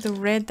little bit of the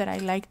red that I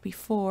liked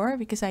before,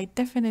 because I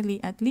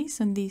definitely, at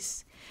least on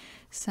this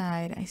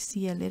side, I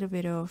see a little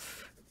bit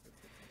of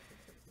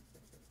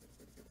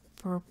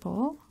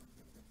purple.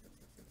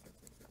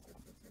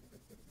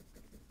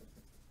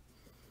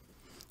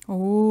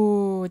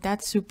 Oh,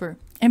 that's super.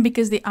 And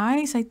because the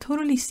eyes, I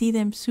totally see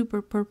them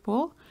super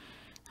purple,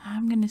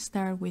 I'm gonna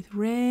start with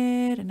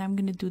red and I'm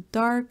gonna do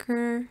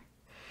darker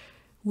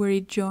where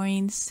it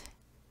joins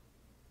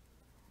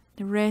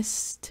the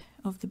rest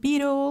of the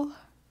beetle.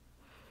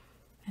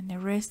 And the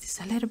rest is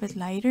a little bit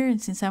lighter,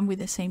 and since I'm with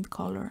the same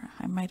color,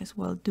 I might as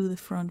well do the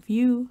front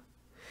view.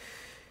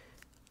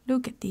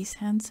 Look at this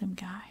handsome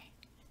guy.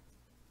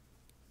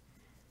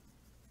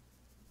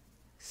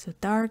 So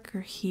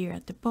darker here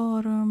at the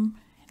bottom,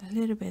 and a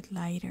little bit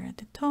lighter at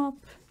the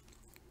top.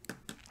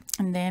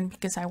 And then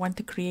because I want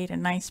to create a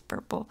nice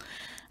purple,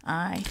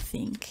 I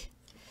think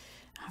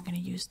I'm gonna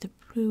use the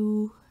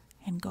blue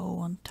and go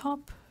on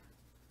top.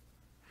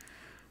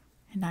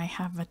 And I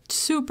have a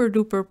super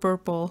duper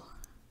purple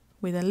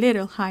with a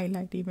little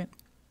highlight even,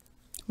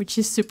 which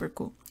is super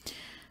cool.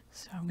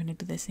 So I'm gonna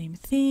do the same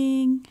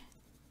thing.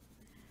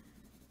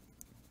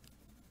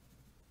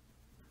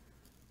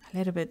 A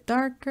little bit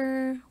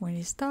darker when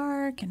it's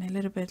dark and a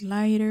little bit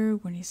lighter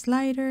when it's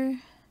lighter.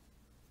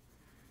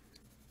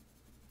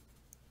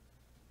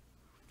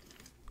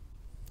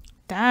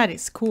 That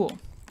is cool.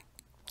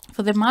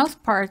 For the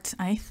mouth parts,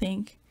 I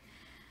think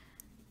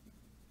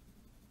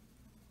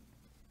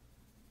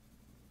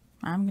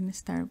I'm gonna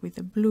start with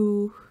the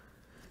blue,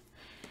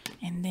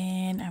 and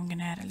then I'm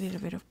gonna add a little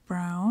bit of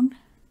brown.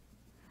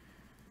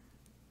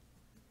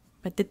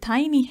 But the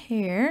tiny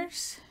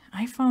hairs,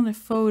 I found a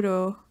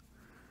photo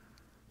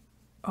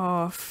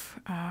of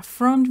a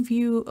front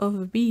view of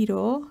a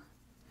beetle,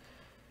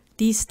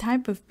 this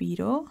type of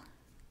beetle,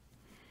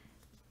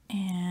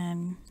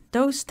 and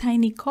those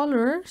tiny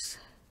colors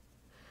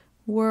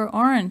were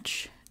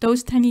orange.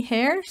 Those tiny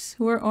hairs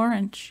were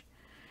orange.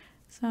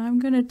 So I'm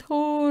gonna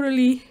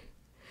totally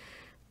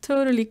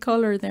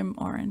color them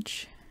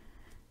orange.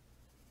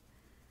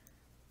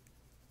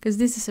 Because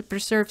this is a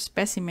preserved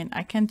specimen,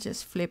 I can't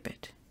just flip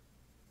it.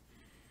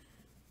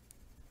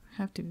 I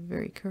have to be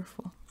very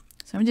careful.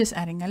 So I'm just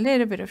adding a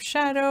little bit of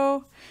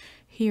shadow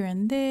here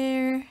and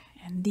there.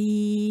 And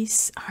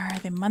these are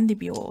the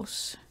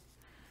mandibules.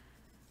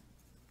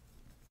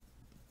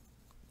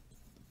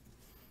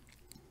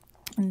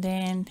 And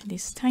then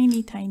these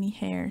tiny, tiny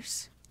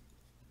hairs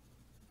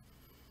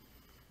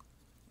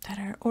that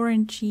are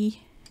orangey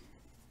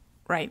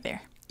right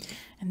there.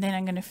 And then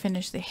I'm gonna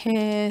finish the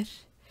head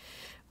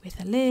with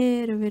a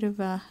little bit of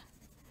a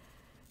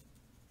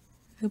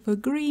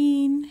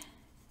green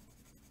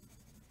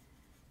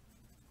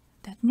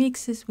that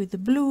mixes with the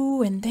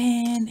blue, and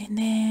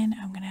then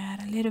I'm gonna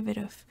add a little bit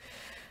of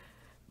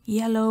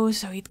yellow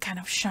so it kind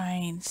of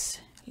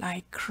shines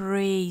like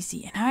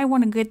crazy. And I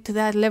want to get to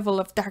that level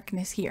of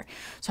darkness here,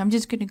 so I'm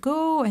just gonna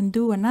go and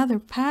do another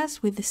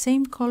pass with the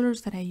same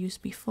colors that I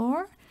used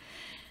before.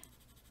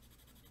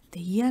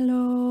 The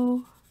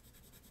yellow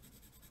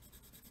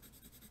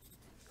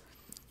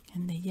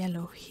and the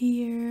yellow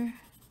here.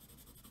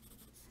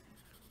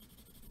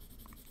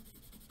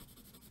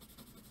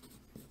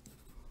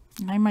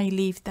 And I might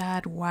leave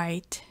that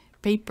white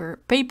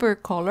paper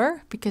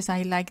color because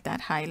I like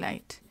that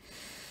highlight.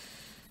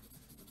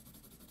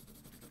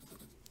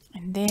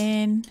 And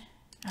then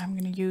I'm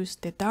gonna use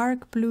the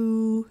dark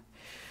blue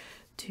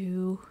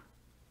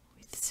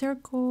with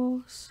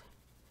circles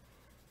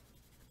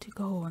to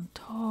go on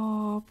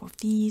top of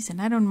these. And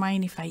I don't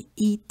mind if I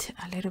eat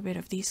a little bit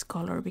of this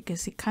color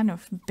because it kind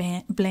of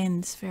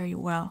blends very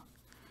well.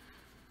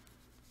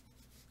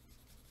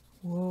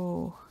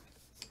 Whoa,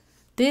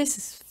 this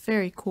is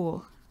very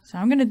cool. So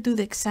I'm gonna do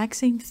the exact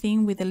same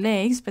thing with the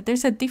legs, but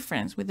there's a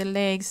difference with the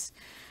legs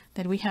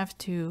that we have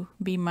to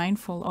be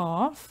mindful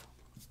of.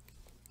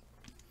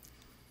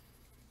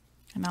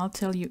 And I'll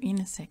tell you in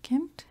a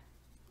second.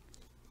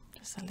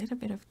 Just a little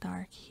bit of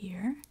dark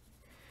here.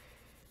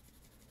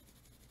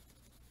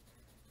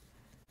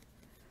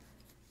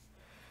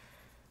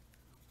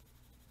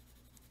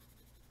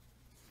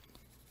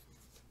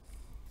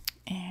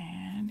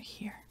 And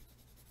here.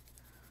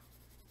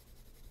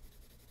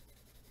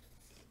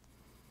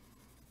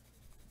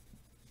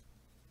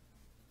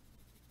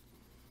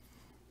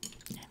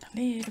 And a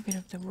little bit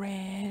of the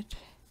red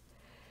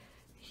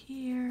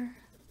here.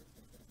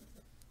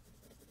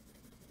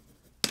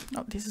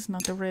 Oh, this is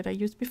not the red I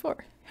used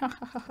before. There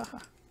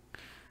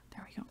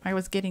we go. I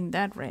was getting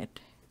that red.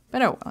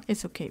 But oh well,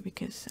 it's okay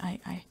because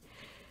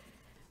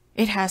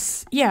it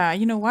has, yeah,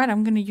 you know what?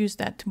 I'm going to use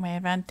that to my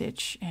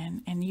advantage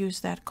and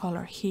use that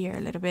color here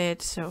a little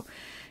bit. So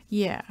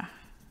yeah,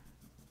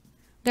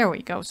 there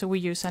we go. So we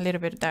use a little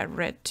bit of that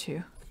red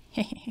too.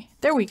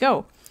 There we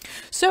go.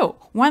 So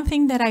one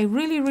thing that I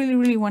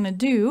really want to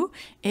do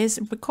is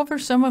recover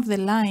some of the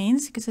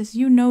lines, because as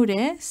you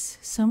notice,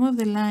 some of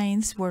the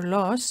lines were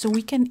lost. So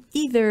we can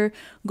either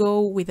go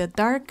with a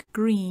dark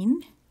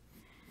green.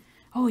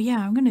 Oh yeah,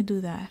 I'm going to do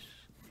that.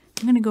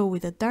 I'm going to go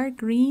with a dark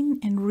green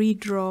and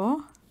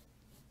redraw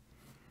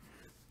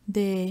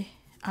the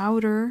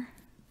outer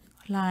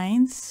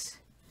lines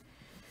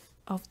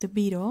of the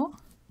beetle,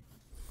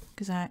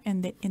 because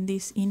in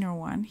this inner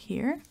one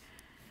here,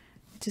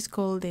 which is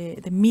called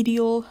the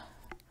medial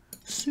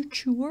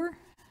suture.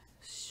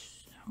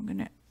 So I'm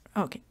gonna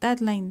Okay,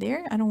 that line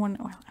there, I don't want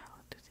to, well,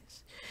 I'll do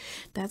this.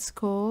 That's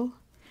called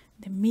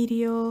the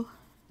medial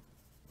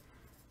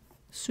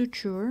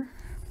suture.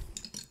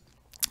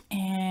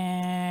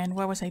 And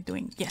what was I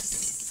doing?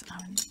 Yes,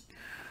 I'm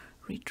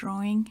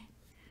redrawing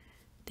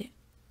the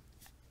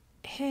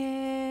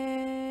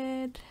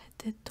head,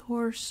 the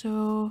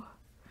torso,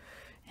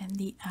 and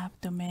the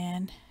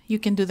abdomen. You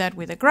can do that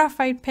with a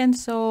graphite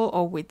pencil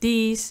or with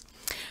these.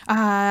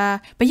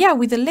 But yeah,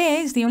 with the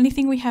legs, the only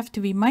thing we have to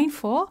be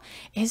mindful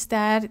is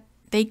that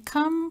they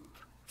come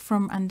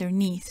from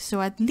underneath.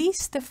 So at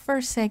least the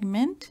first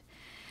segment,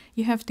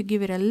 you have to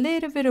give it a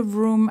little bit of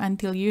room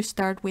until you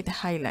start with the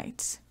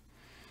highlights,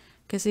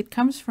 because it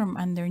comes from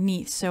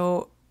underneath.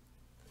 So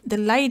the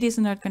light is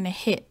not going to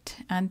hit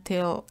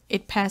until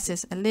it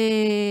passes a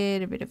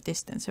little bit of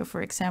distance. So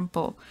for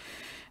example,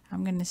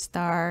 I'm going to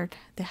start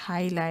the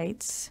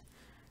highlights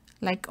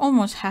like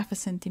almost 0.5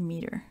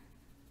 centimeter,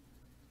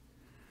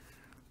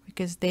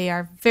 because they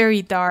are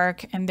very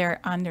dark and they're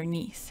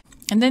underneath.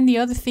 And then the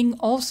other thing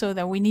also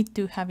that we need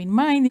to have in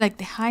mind, like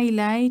the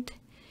highlight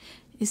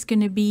is going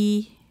to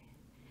be,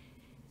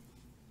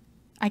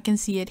 I can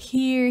see it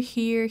here,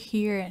 here,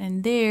 here,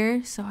 and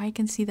there. So I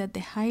can see that the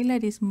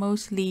highlight is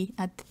mostly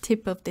at the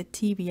tip of the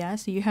tibia.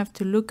 So you have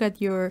to look at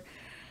your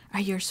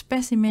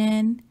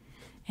specimen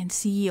and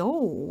see,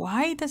 oh,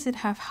 why does it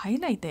have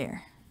highlight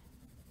there?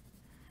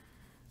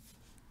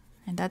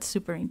 And that's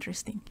super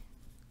interesting.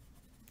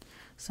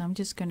 So I'm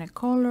just gonna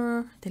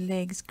color the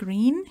legs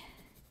green,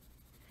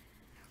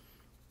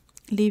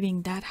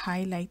 leaving that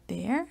highlight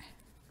there.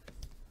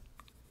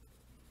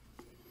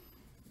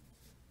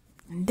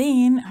 And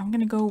then I'm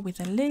gonna go with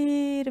a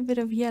little bit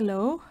of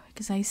yellow,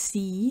 because I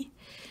see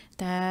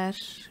that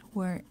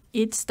where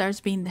it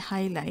starts being the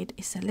highlight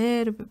is a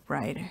little bit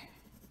brighter.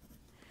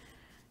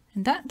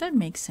 And that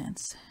makes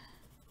sense.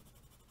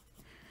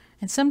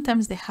 And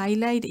sometimes the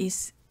highlight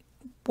is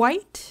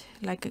white,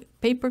 like a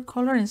paper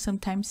color, and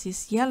sometimes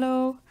it's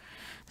yellow.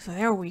 So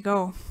there we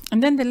go.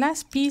 And then the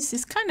last piece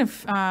is kind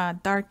of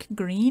dark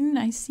green,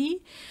 I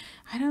see.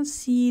 I don't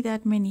see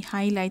that many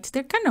highlights.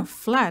 They're kind of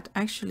flat,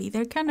 actually.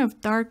 They're kind of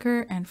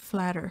darker and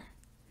flatter.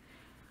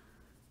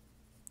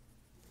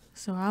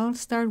 So I'll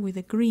start with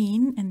the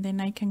green, and then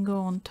I can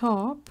go on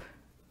top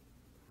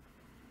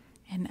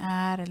and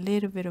add a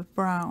little bit of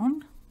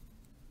brown.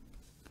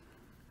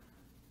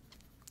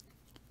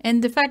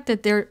 And the fact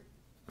that they're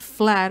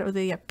flat, or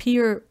they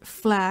appear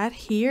flat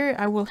here,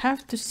 I will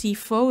have to see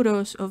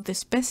photos of the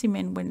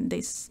specimen when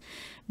this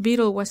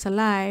beetle was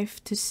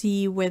alive to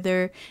see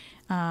whether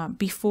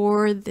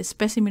before the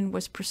specimen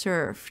was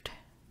preserved,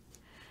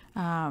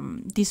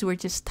 these were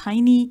just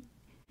tiny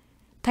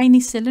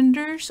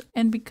cylinders,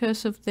 and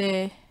because of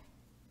the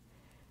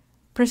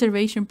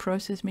preservation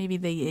process, maybe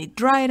they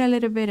dried a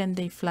little bit and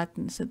they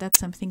flattened. So that's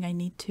something I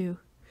need to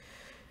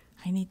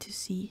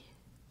see.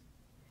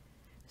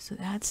 So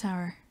that's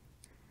our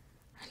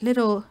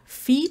little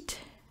feet,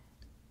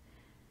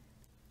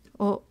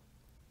 or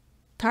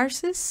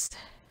tarsus.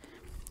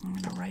 I'm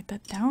gonna write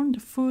that down. The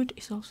foot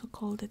is also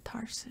called the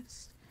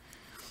tarsus.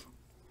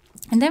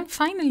 And then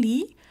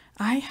finally,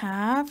 I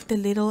have the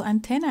little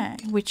antennae,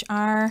 which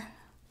are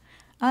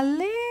a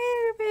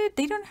little bit,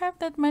 they don't have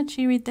that much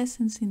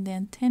iridescence in the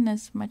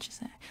antennas,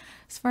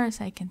 as far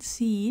as I can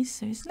see.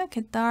 So it's like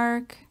a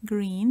dark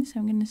green.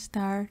 So I'm gonna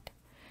start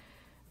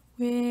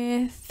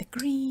with the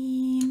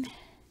green,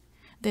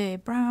 the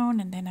brown,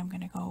 and then I'm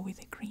gonna go with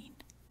the green.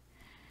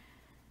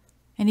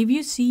 And if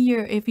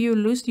you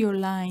lose your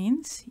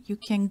lines, you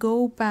can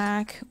go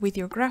back with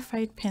your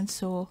graphite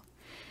pencil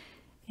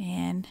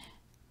and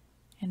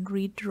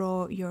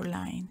redraw your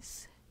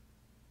lines.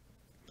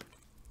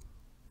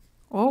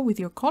 Or with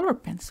your color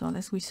pencil,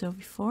 as we saw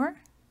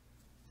before.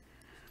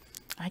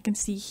 I can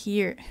see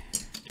here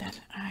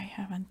that I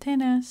have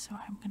antennas, so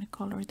I'm gonna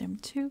color them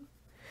too.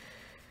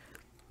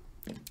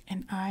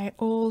 And I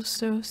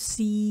also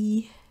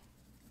see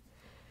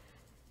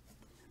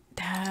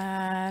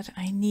that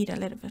I need a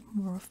little bit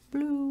more of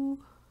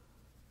blue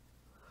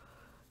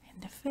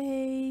in the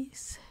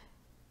face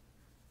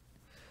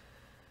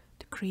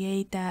to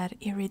create that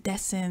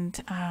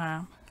iridescent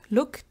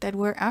look that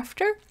we're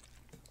after.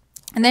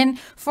 And then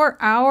for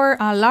our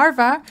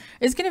larva,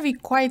 it's going to be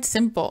quite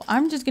simple.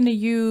 I'm just going to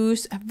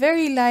use a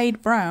very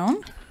light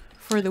brown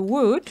for the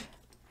wood.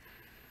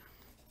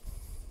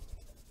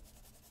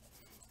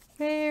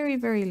 Very,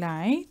 very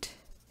light.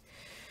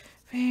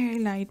 Very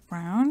light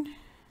brown.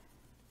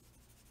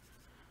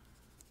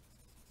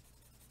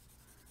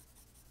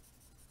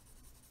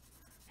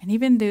 And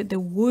even the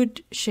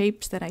wood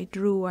shapes that I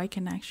drew, I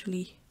can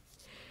actually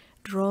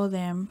draw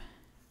them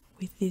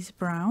with this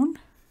brown.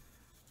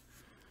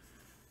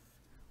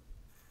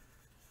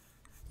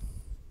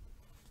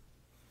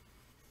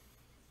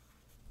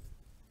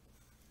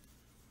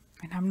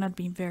 And I'm not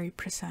being very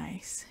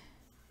precise,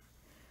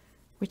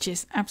 which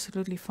is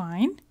absolutely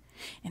fine.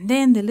 And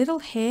then the little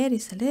head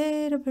is a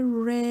little bit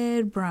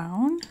red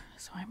brown,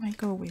 so I might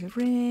go with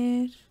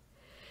red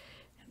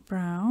and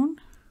brown.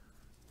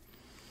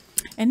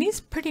 And it's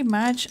pretty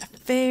much a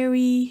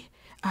very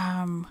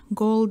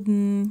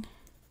golden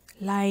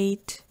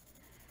light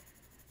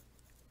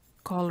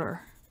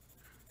color.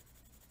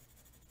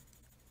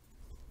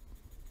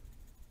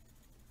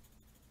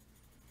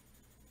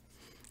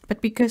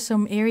 But because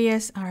some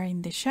areas are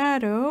in the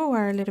shadow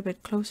or a little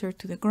bit closer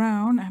to the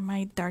ground, I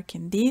might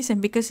darken these.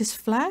 And because it's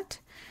flat,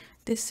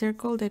 this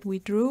circle that we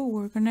drew,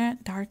 we're gonna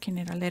darken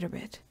it a little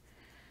bit.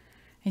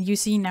 And you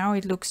see now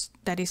it looks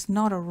that it's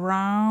not a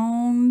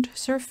round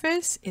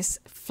surface, it's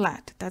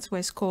flat. That's why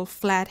it's called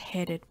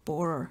flat-headed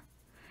borer.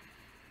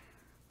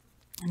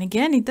 And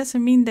again, it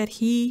doesn't mean that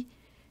he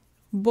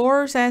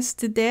bores us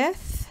to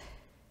death.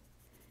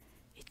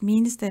 It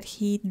means that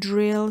he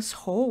drills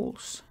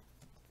holes.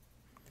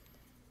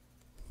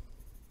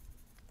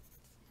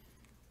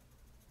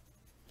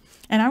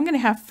 And I'm going to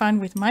have fun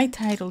with my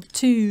title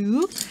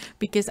too,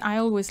 because I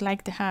always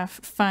like to have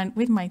fun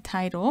with my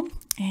title.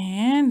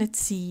 And let's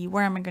see,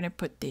 where am I going to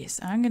put this?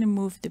 I'm going to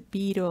move the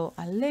beetle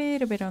a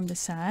little bit on the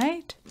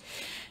side.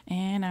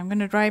 And I'm going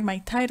to write my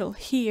title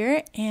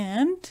here.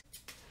 And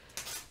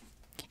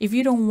if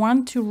you don't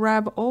want to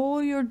rub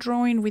all your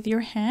drawing with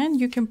your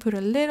hand, you can put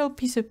a little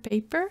piece of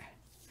paper.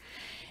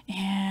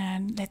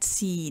 And let's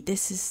see,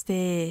 this is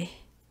the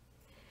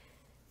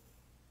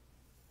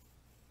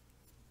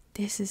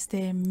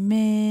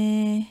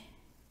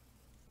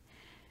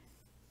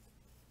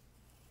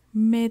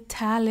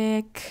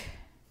metallic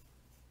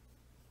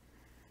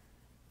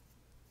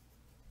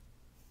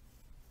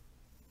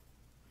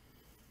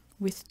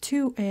with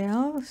 2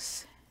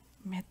 L's,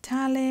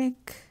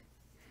 metallic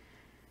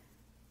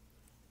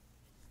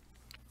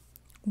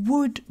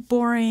wood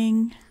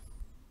boring.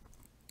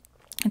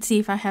 Let's see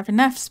if I have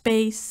enough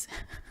space.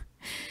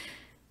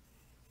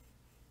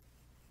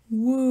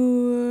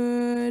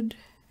 Wood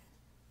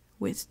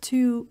with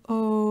 2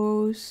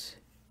 O's,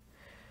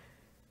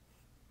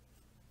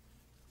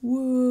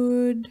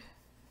 wood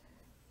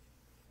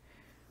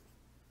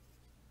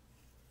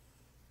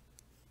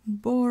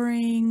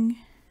boring,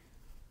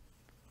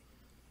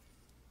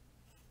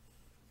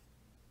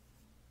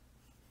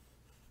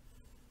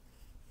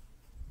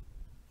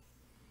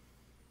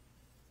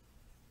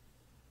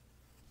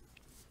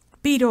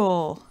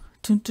 beetle.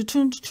 Chun, chun,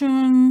 chun,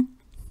 chun.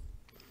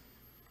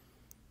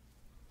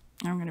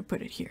 I'm going to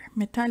put it here.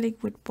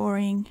 Metallic wood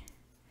boring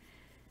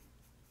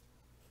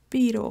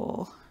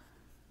beetle.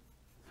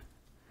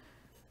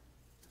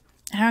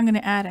 And I'm going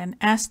to add an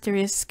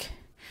asterisk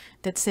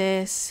that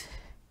says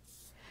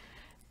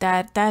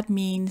that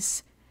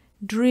means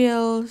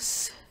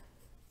drills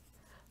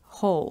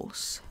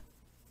holes.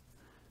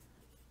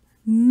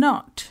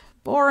 Not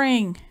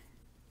boring.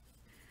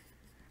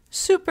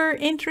 Super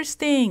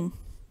interesting.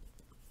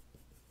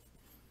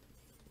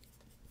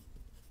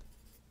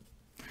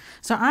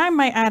 So I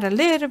might add a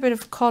little bit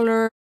of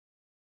color